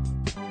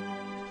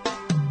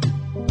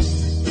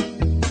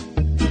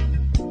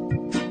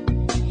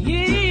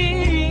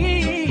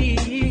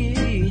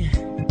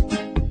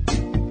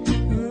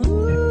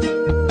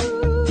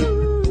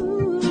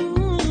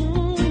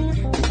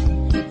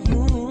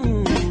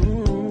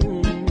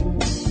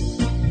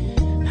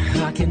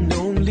 I can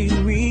only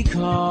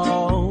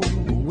recall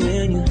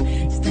when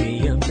you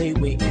stay up late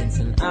waiting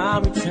till I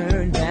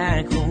return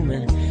back home,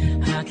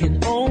 and I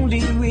can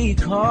only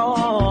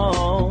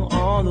recall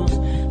all those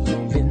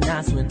lonely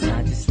nights when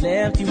I just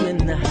left you in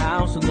the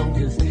house alone.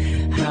 Just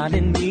I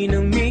didn't mean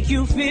to make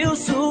you feel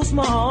so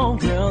small,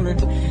 girl,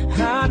 and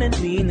I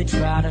didn't mean to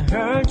try to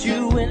hurt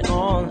you at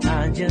all.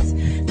 I just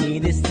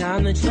need this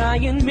time to try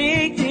and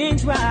make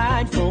things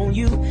right for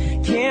you.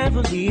 Can't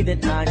believe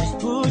that I just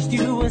pushed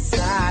you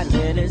aside.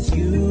 When it's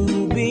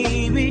you,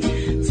 baby,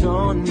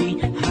 taught me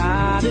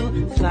how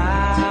to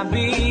fly,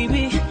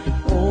 baby.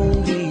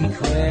 Only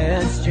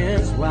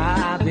questions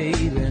why,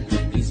 baby.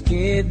 Please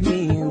give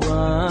me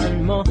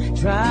one more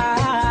try.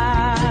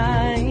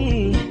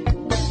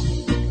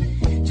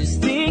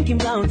 Just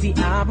thinking about the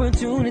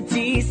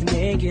opportunities to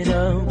make it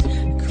up.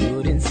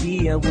 Couldn't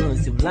see I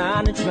was too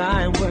blind to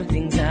try and work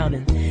things out.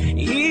 And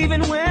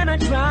even when I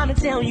try to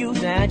tell you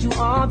that you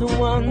are the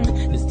one,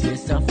 the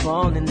tears start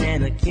falling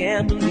and I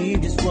can't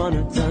believe just what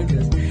I've done.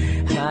 Cause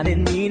I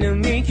didn't mean to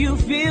make you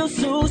feel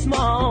so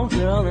small,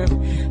 girl,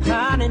 and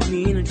I didn't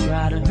mean to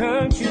try to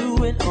hurt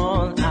you at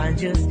all. I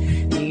just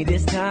need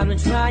this time to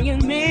try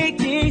and make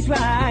things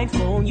right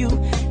for you.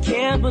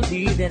 Can't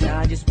believe that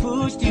I just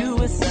pushed you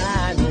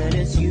aside. When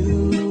it's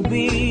you,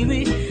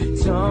 baby,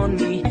 taught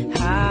me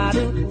how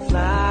to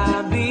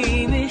fly,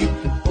 baby.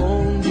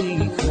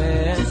 Only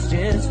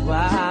questions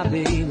why,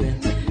 baby.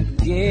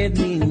 Give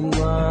me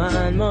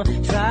one more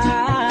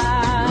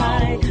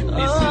try.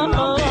 Listen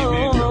up,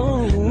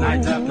 baby.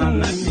 Night after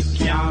night, we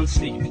can't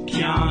sleep,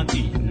 can't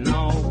eat.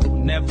 No,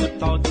 never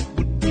thought it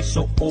would be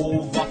so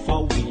over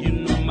for we. You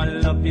know my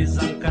love is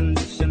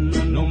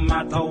unconditional, no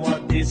matter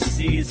what this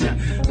season.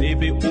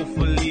 Baby,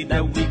 hopefully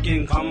that we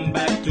can come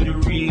back to the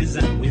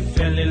reason. We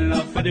fell in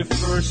love for the the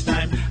first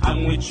time.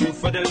 I'm with you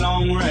for the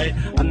long ride.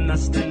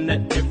 Understand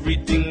that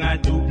everything I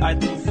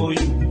do for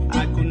you.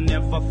 I could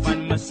never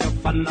find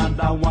myself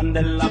another one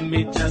that love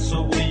me just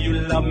the way you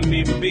love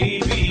me,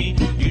 baby.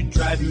 You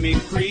drive me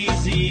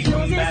crazy.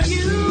 Come back to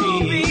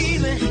me.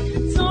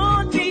 Baby,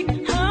 taught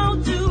me how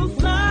to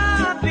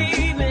fly,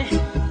 baby.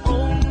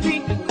 Only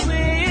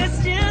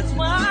questions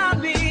why,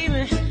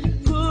 baby.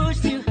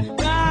 Pushed you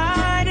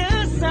right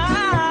aside.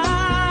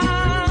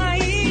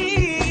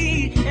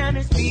 And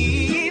it's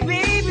me,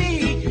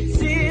 baby.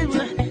 Said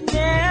we'll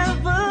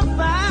never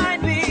fight,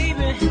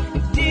 baby.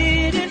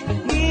 Didn't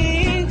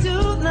mean to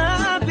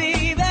lie,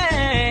 baby.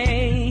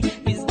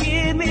 Just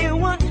give me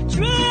one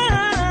try.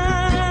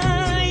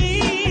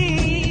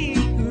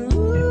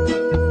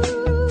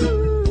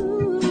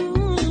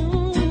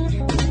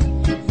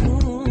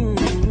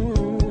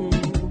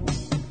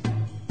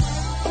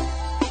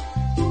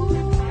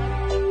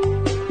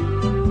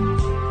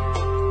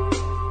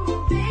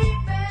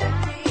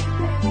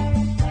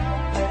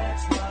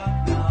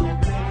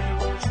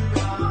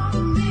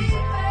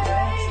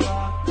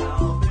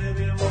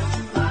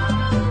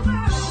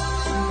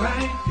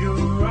 Tonight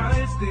your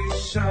eyes, they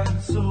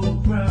shine so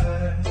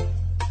bright.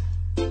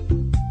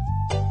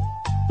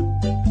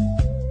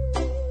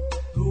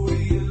 The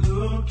way you're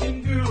looking,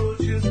 girl,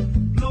 just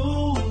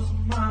blows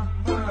my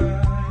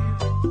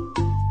mind.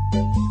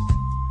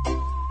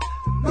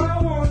 And I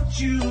want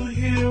you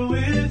here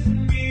with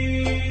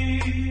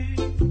me.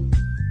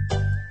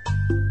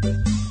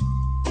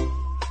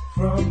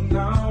 From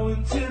now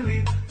until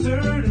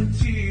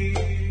eternity.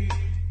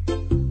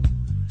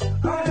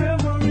 I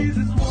have my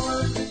reasons,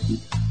 one,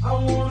 I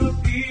wanna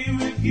be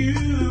with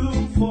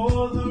you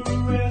for the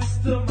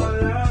rest of my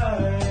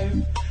life.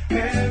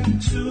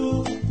 And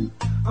two,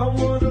 I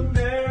wanna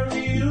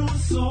marry you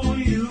so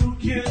you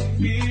can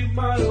be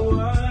my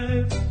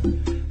wife.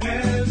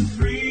 And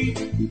three,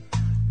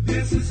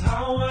 this is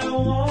how I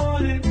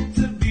want it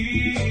to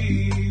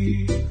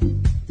be.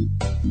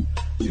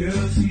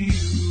 Just you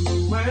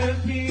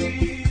and me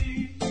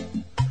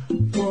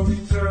for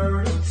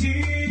eternity.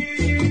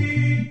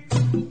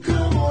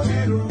 Come on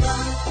and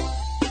rock,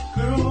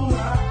 girl,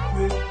 rock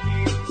with me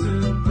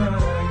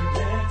tonight.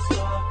 Let's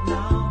talk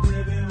now,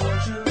 baby,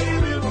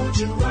 won't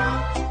you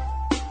rock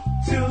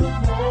till the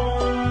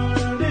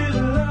morning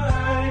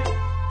light?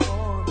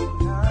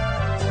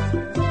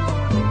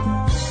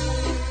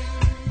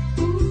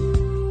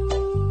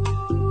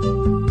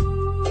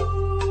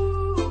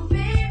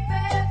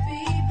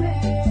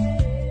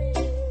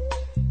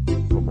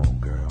 Come on,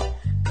 girl.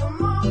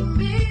 Come on,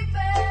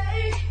 baby.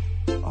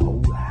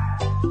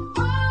 Alright.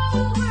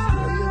 Well,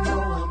 you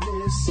know I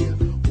miss you,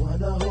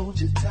 wanna hold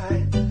you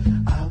tight.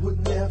 I would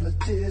never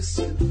diss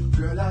you,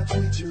 girl, I'll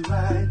treat you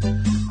right.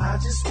 I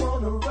just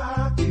wanna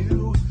rock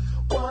you,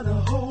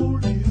 wanna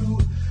hold you,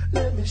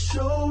 let me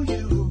show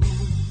you.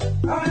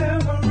 I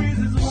have my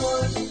reasons,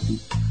 one,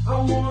 I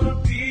wanna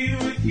be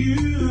with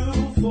you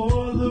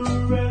for the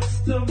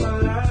rest of my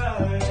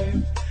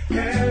life.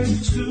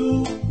 And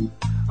two,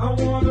 I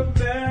wanna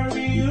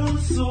marry you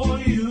so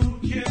you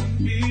can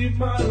be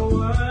my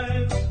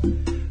wife.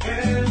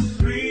 And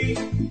three,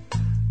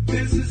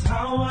 this is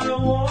how I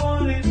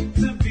want it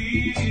to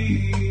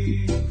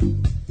be.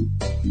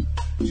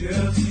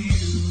 Just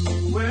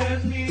you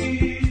and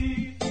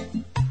me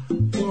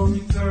for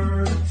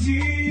eternity.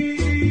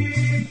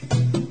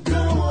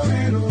 Come on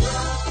and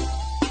rock,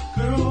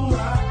 girl,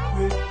 rock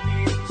with me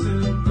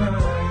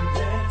tonight.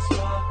 Let's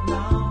rock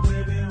now,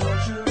 baby,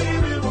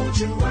 won't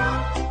you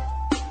rock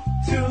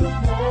till the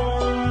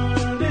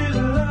morning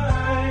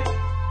light?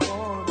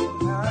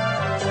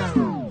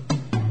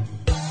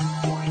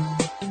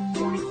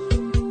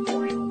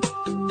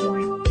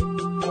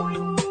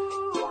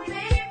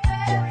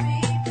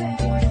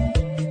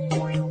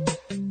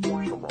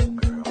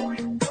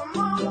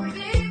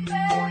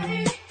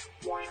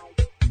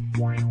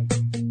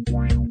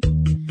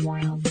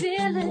 I'm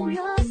feeling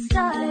your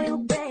style,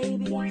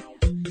 baby.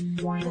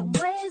 The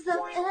ways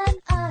of an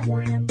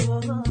island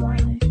boy.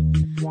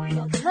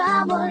 Your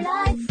cowboy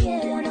like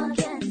skin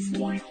against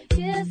me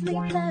gives me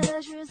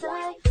pleasures I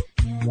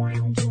can't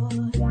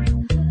enjoy.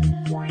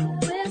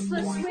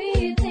 Whisper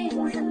sweet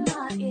things in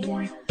my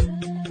ear.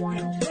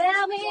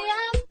 Tell me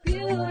I'm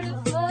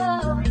beautiful.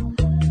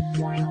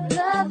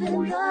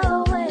 Loving the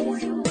ways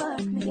you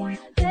work me,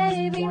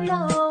 baby.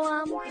 Know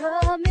I'm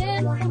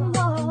coming for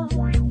more.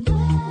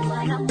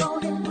 When I'm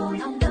moaning,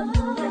 I'm loving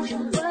the way you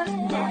work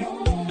me.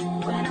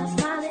 When I'm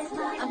smiling,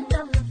 I'm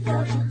loving the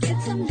flow you get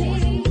to me.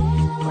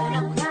 When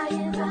I'm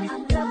crying, I'm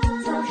loving the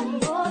touch you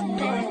more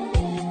than.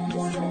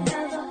 It's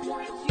forever,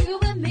 you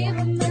and me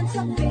were meant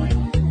to be.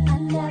 I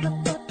never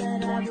thought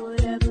that I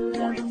would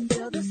ever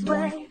feel this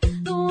way.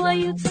 The way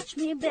you touch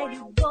me, baby,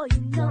 boy,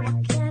 you know I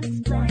can't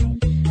explain.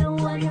 And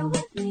when you're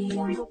with me,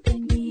 you go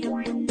pick me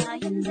up and I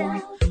am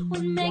down.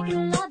 When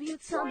making love, you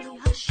tell me,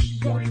 hush,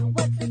 baby,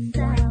 what's the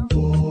sound?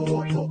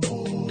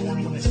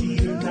 When I see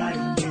you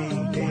night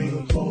and day,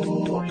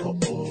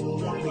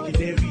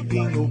 making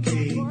everything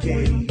okay,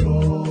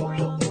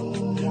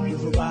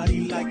 move her body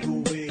like a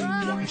wave,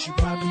 and she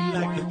pop me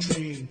like a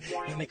train.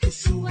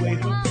 kiss away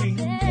her pain.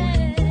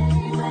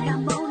 When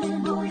I'm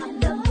moaning, I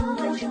love the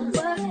way you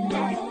work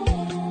it.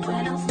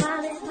 When I'm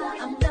smiling,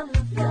 I'm love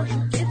the feel you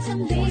give to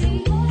me.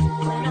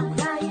 When I'm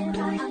crying, I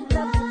love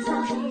the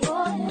touch you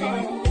want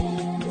it.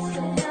 It's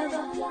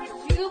together,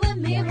 you and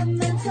me were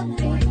meant to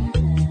be.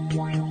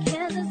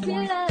 Can this be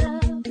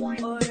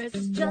love, or is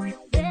it just a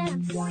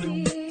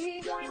fantasy?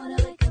 When I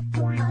wake up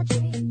from my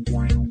dreams,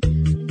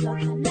 the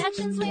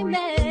connections we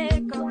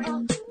make are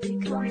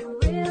become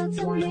real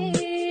to me.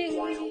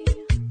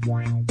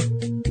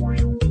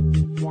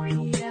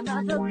 Am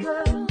I the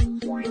girl,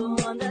 the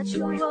one that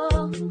you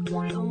want,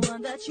 the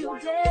one that you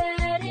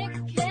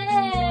dedicate?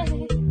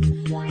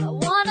 I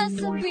want us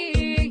to be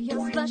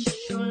your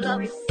special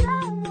love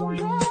someday.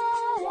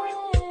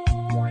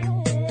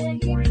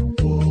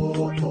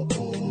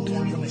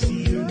 When I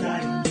see you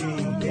night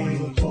and day,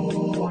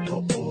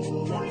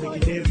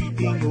 making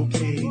everything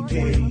okay,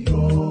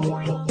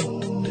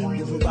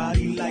 move her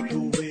body like a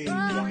wave,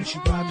 and she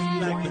ride me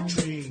like a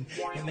train,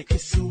 and I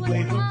kiss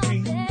away her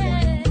pain.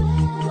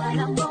 When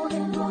I'm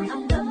moaning, I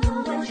love the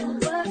way you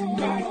work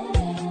it.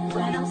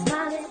 When I'm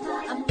smiling,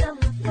 I love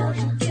the feel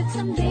you give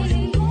to me.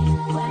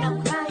 When I'm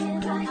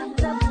crying, I love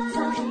the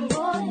touch you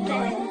want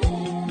it.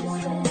 It's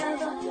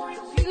together,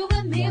 you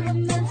and me were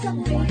meant to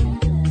be.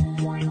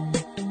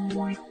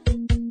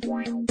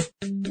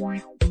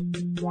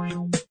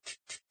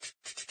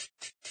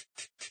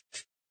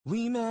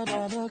 We met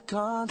at a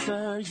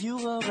concert, you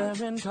were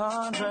wearing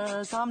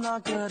Converse. I'm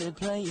not good at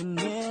playing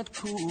it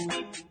cool.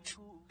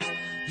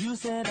 You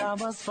said I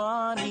was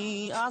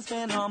funny, I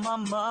spent all my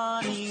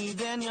money,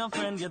 then your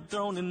friend get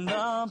thrown in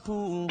the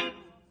pool.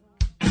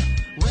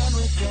 When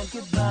we said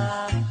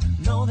goodbye,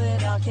 know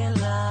that I can't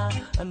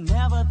lie, I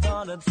never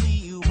thought I'd see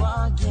you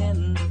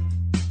again.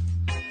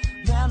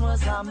 Man,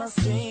 was I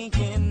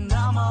mistaken,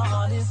 now my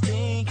heart is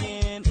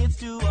thinking, it's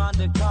too hard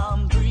to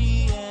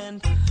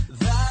comprehend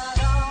that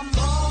I'm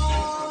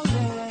falling,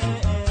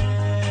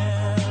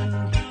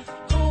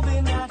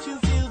 hoping that you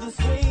feel this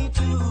way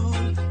too.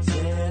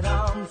 Said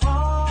I'm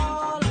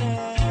falling,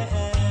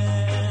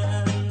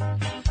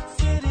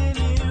 sitting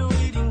here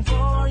waiting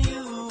for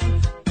you.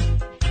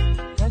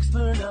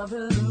 Expert of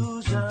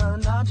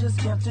illusion, I just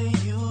kept to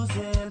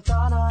using,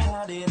 thought I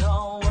had it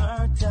all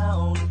worked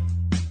out.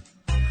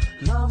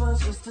 Love was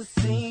just a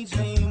stage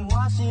name,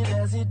 watch it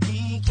as it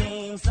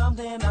became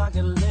something I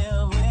could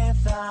live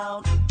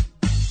without.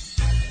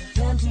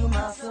 Then to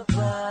my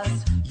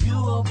surprise, you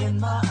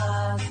opened my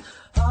eyes,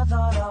 I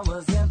thought I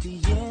was empty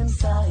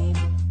inside.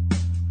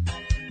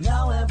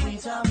 Now every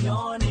time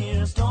you're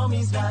near,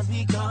 stormy skies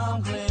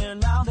become clear,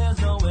 now there's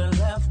nowhere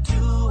left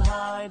to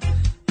hide.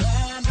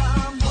 And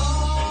I'm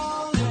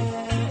falling,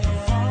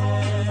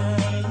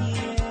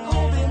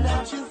 hoping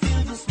that you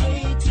feel this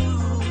way too.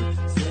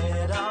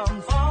 Said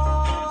I'm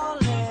falling,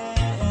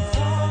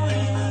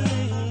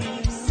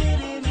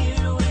 sitting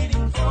here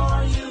waiting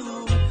for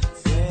you.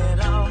 Said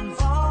I'm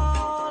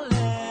falling,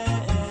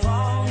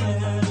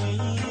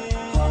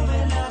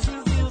 hoping that you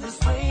feel this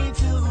way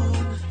too.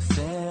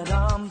 Said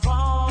I'm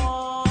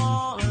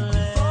falling,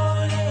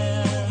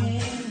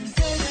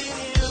 sitting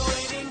here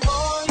waiting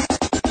for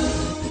you.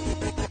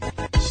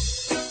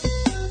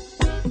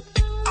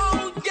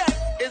 Oh yeah,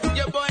 it's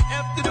your boy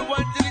F to the 1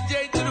 to the J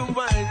to the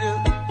 1.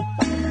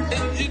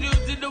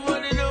 Introducing the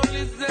one and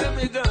only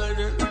Sammy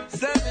Gunner,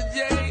 Sammy J.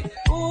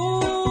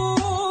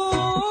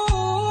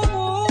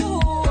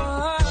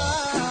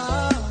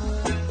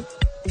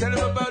 Tell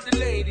them about the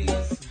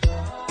ladies.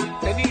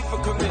 They need for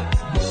commitment,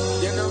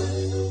 you know.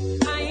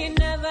 I ain't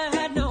never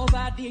had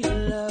nobody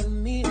love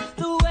me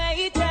the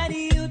way that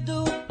you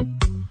do.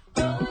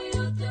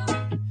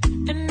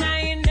 And I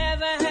ain't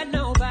never had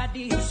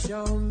nobody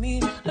show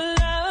me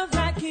love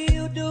like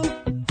you do.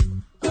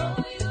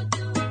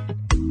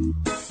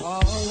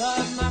 All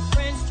of my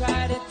friends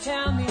try to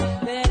tell me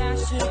that I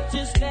should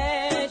just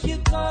let you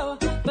go,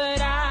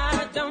 but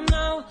I don't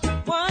know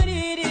what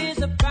it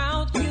is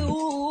about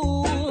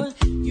you.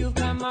 You've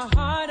got my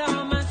heart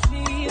on my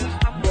sleeve,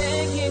 I'm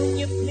begging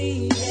you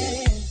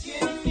please,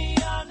 give me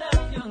all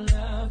of your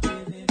love,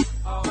 give it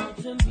all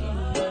to me.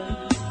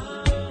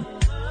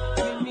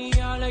 Give me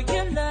all of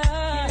your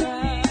love, give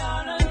me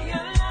all of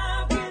your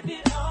love, give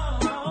it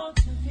all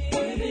to me.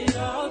 Give it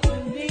all to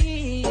me,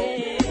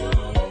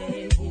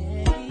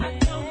 I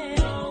don't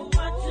know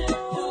what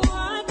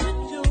to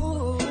do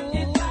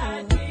if I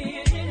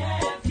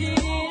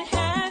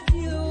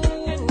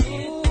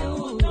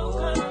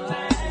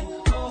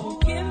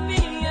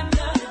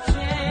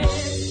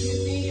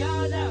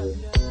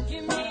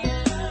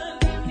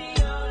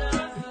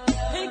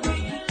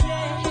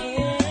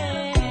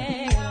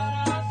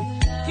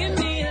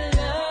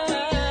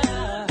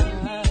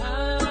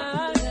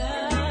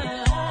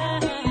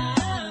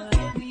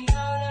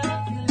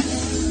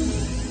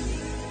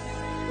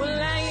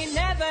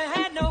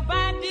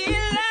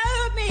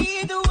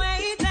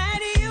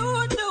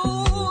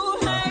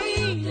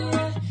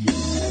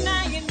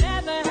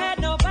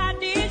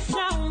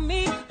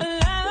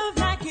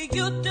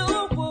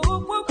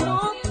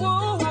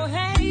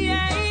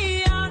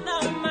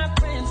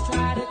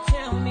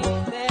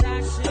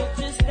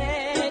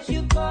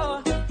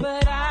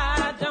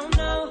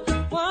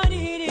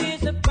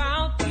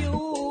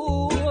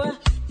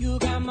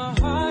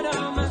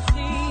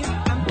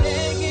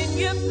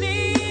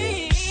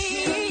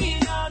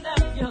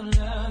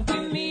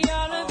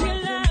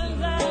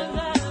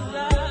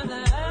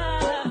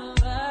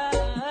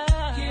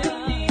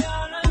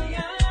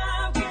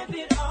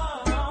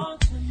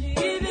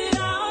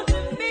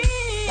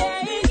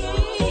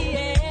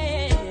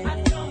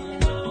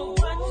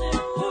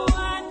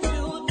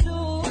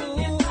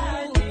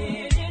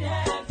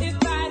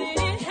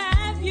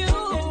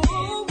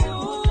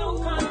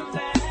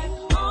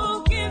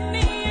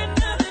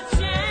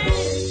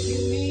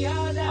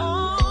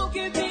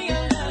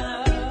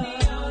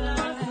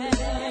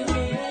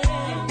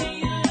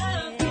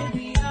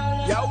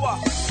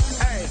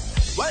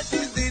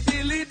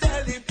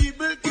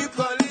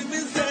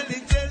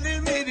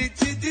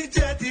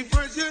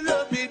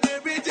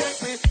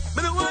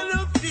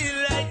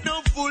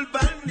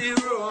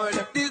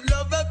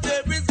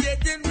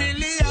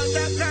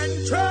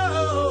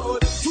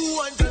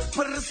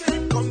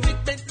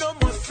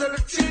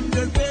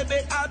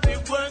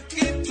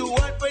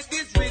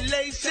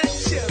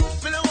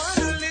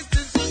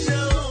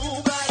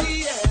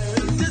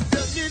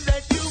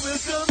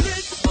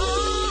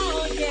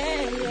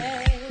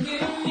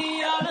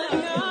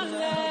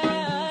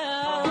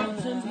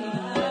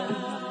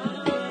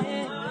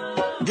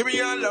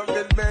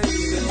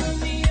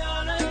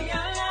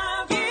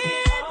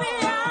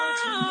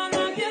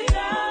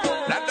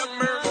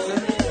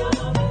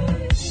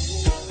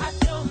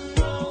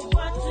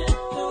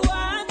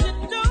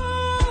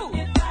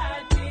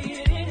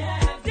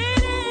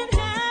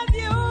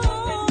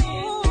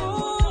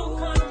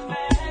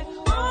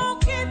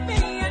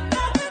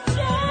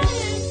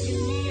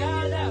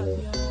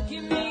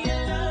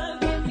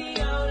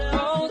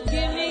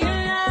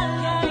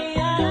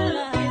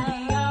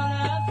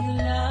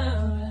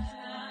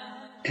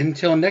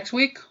until next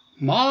week,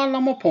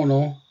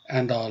 Malamapono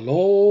and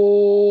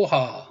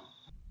aloha.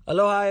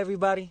 Aloha,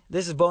 everybody.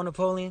 This is Bo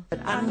Napoleon.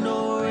 I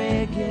know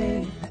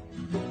reggae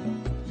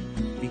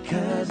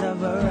because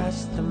of a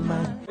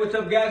Rastaman. What's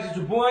up, guys? It's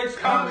your boys,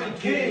 Common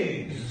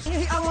Kings.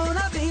 I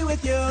wanna be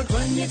with you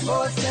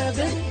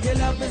 24/7. Your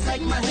love is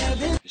like my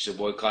heaven. It's your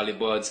boy, Carly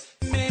Buds.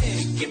 Man,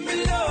 give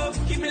me love,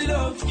 give me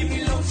love, give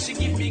me love. She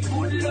give me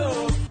good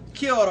love.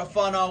 Kia ora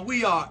whanau,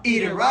 we are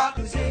Eat It Rock.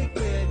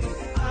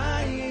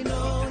 I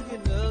know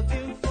you're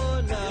looking for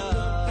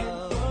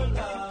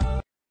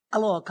love.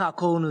 Aloha,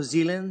 Kako, New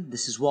Zealand.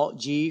 This is Walt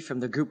G from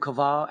the group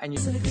Kaval, and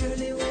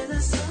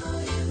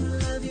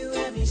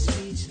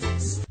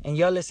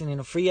you're listening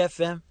to Free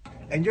FM.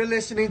 And you're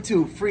listening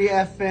to Free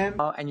FM.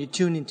 And you're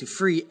tuned into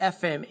Free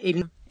FM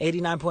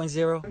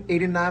 89.0.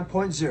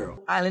 89.0.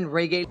 Island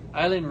Reggae.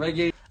 Island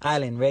Reggae.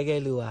 Island Reggae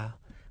Luau.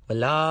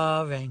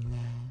 Wala Reggae.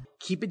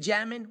 Keep it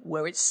jamming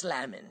where it's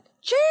slamming.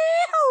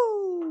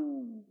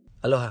 Chee-hoo!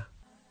 Aloha.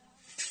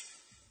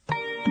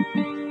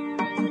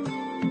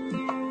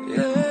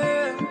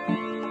 Yeah.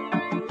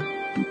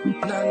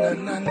 Na.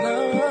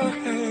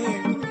 Hey.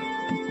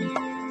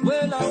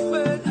 Well,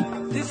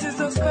 this is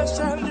a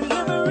special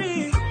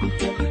delivery.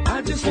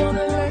 I just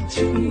wanna let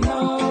you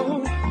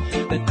know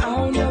that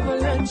I'll never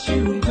let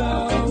you go.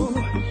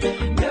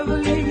 Never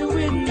leave you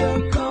in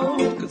the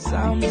cold, 'cause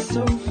I'm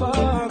so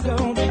far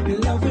gone in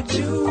love with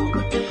you.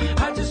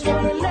 I just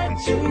wanna let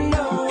you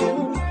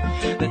know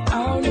that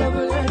I'll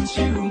never let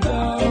you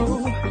go.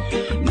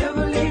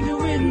 Never leave you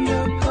in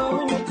the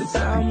cold, 'cause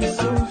I'm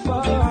so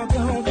far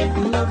gone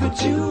in love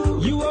with you.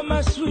 You are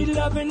my sweet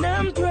loving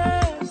empress.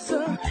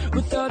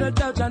 Without a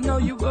doubt, I know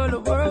you are the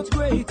world's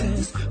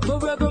greatest.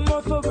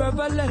 Forevermore,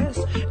 forever less.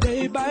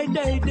 Day by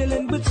day,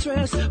 dealing with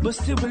stress, but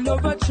still with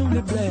love, I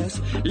truly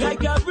blessed.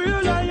 Like a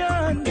real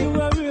lion, you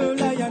a real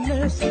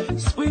lioness.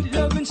 Sweet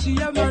love and she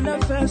a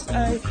manifest.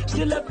 I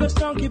still ever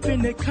strong,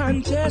 keeping the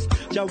contest.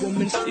 Your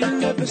woman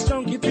still ever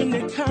strong, keeping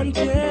the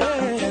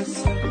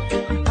contest.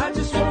 I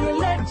just wanna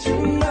let you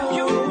know,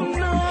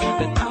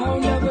 that I'll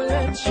never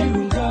let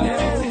you go.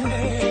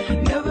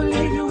 Never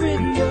leave you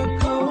in the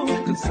cold,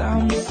 'cause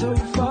I'm so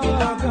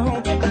far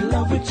gone in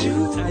love with you.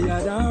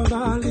 Tired of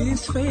all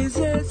these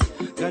phases,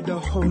 got the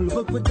whole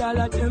book with all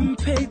of them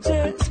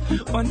pages.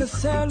 Wanna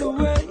sail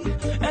away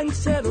and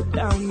settle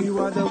down. You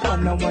are the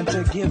one I want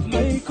to give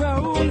my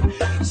crown.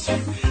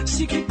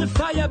 She keep the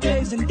fire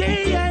blazing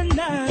day and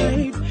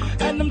night,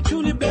 and I'm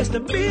truly blessed to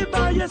be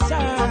by your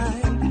side.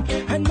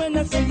 And when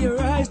I see your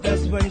eyes,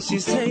 that's when she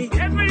say,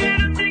 every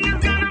little thing is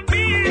gonna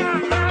be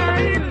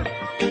alright.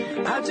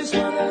 I just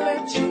wanna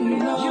let you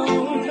know,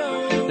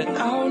 that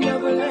I'll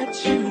never let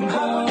you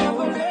go.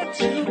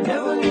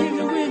 Never leave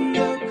you in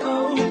the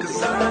cold,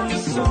 'cause I'm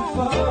so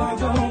far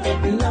gone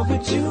in love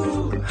with you.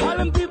 All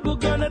them people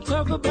gonna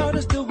talk about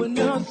us doing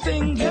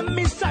nothing. Let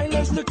me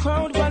silence the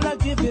crowd while I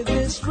give you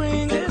this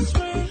ring.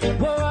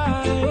 Whoa.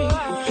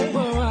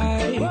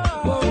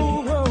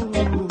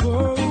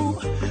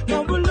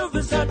 Now our love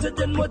is hotter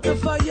than what the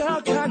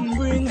fire can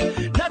bring.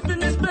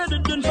 Nothing is better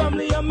than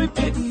family and me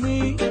pick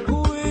me.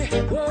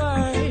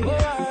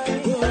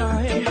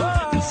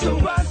 So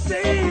I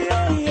say,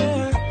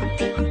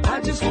 I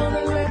just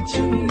wanna let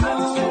you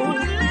know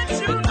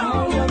that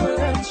I'll never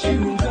let you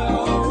go.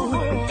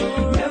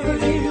 Never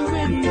leave you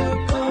in the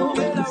cold,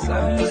 'cause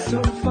I'm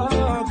so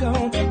far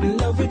gone in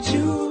love with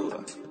you.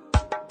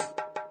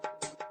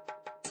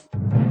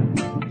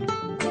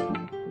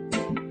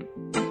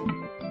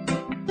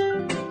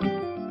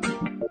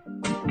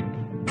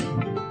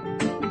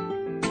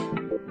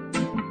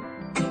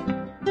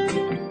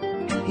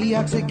 He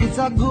acts like it's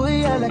a good,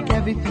 yeah, like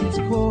everything's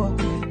cool.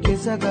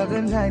 Kiss her, got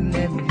a line,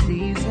 let me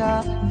please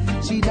her.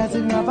 She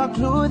doesn't have a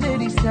clue that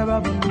these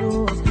terrible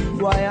rules.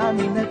 Why I'm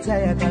in a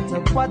tie, I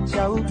gotta watch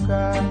out,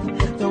 girl.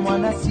 Don't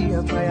wanna see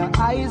her cry her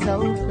eyes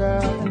out,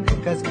 girl.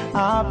 'Cause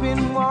I've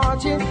been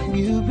watching,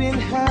 you've been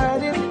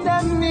hurting.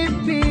 Let me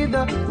be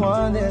the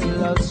one that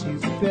loves you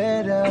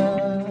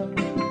better.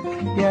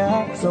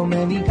 Yeah, so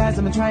many guys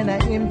have been trying to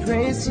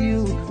impress you,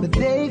 but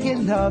they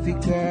can love you,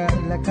 girl,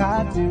 like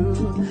I do.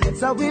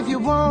 So if you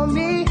want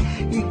me,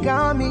 you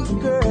got me,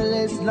 girl,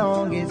 as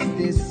long as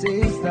this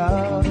is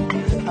love.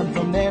 And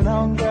from then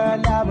on,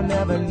 girl, I will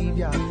never leave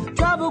ya.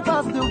 Travel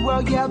across the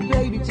world, yeah,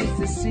 baby, just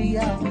to see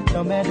ya.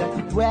 No matter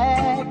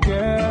where,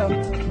 girl,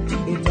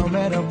 it don't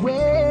matter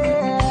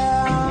where.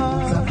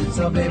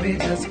 So baby,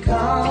 just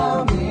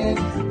come in,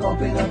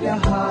 open up your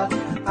heart,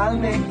 I'll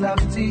make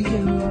love to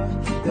you.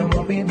 There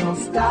won't be no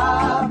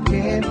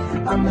stopping,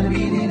 I'm gonna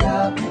beat it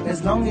up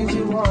as long as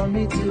you want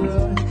me to.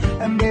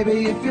 And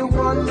baby, if you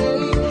want me,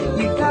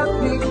 you got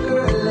me,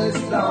 girl, as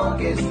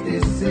long as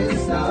this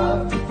is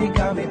love. You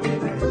got me,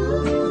 baby.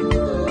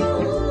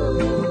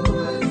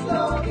 As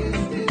long as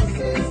this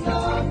is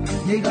love.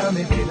 You got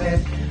me, baby.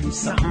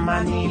 Something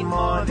I need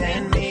more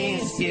than me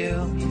is you.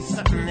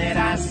 Something that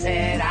I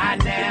said I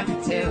never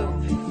do.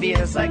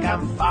 Feels like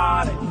I'm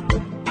falling.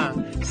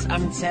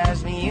 Something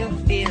tells me you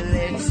feel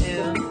it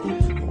too.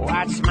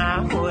 Watch my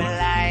whole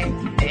life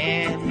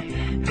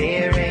and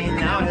there ain't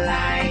no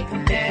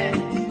lightness.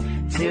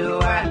 do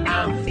what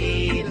I'm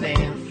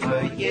feeling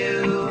for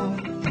you.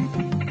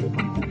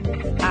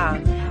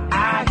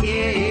 I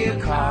hear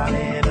you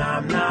calling,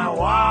 I'm not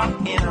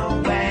walking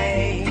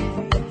away.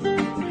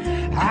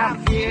 I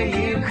feel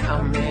you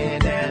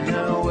coming and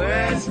the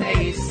words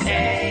they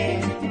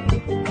say.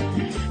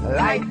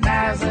 Like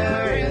there's a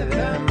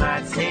rhythm,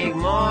 I take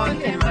more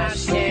than my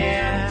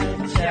share.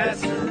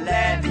 Just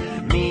let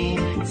me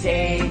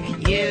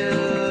take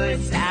you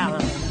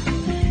down,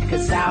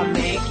 'cause I'll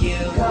make you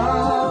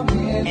come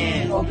in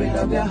and open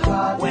up your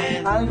heart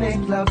when I'll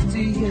make love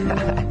to you.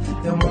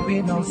 There won't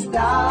be no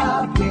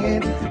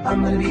stopping.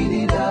 I'm gonna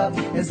beat it up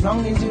as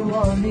long as you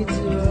want me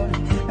to.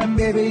 And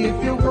baby, if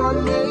you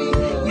want me,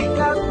 you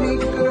got me,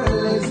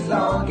 girl, as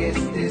long as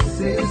this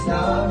is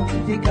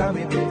love. You got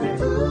me, baby.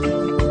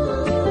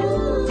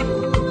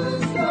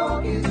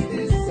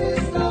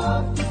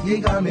 You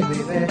got me,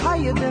 baby,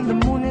 higher than the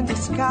moon in the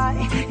sky.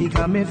 You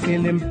got me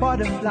feeling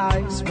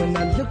butterflies when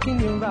I look in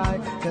your eye.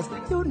 'Cause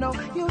you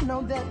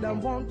know that I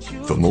want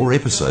you. For more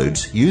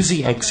episodes, use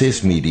the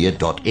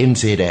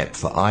accessmedia.nz app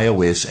for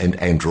iOS and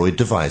Android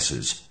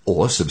devices,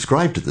 or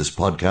subscribe to this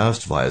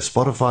podcast via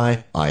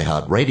Spotify,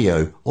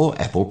 iHeartRadio, or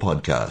Apple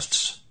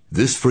Podcasts.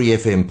 This Free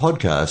FM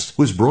podcast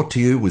was brought to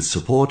you with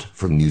support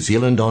from New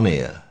Zealand On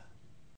Air.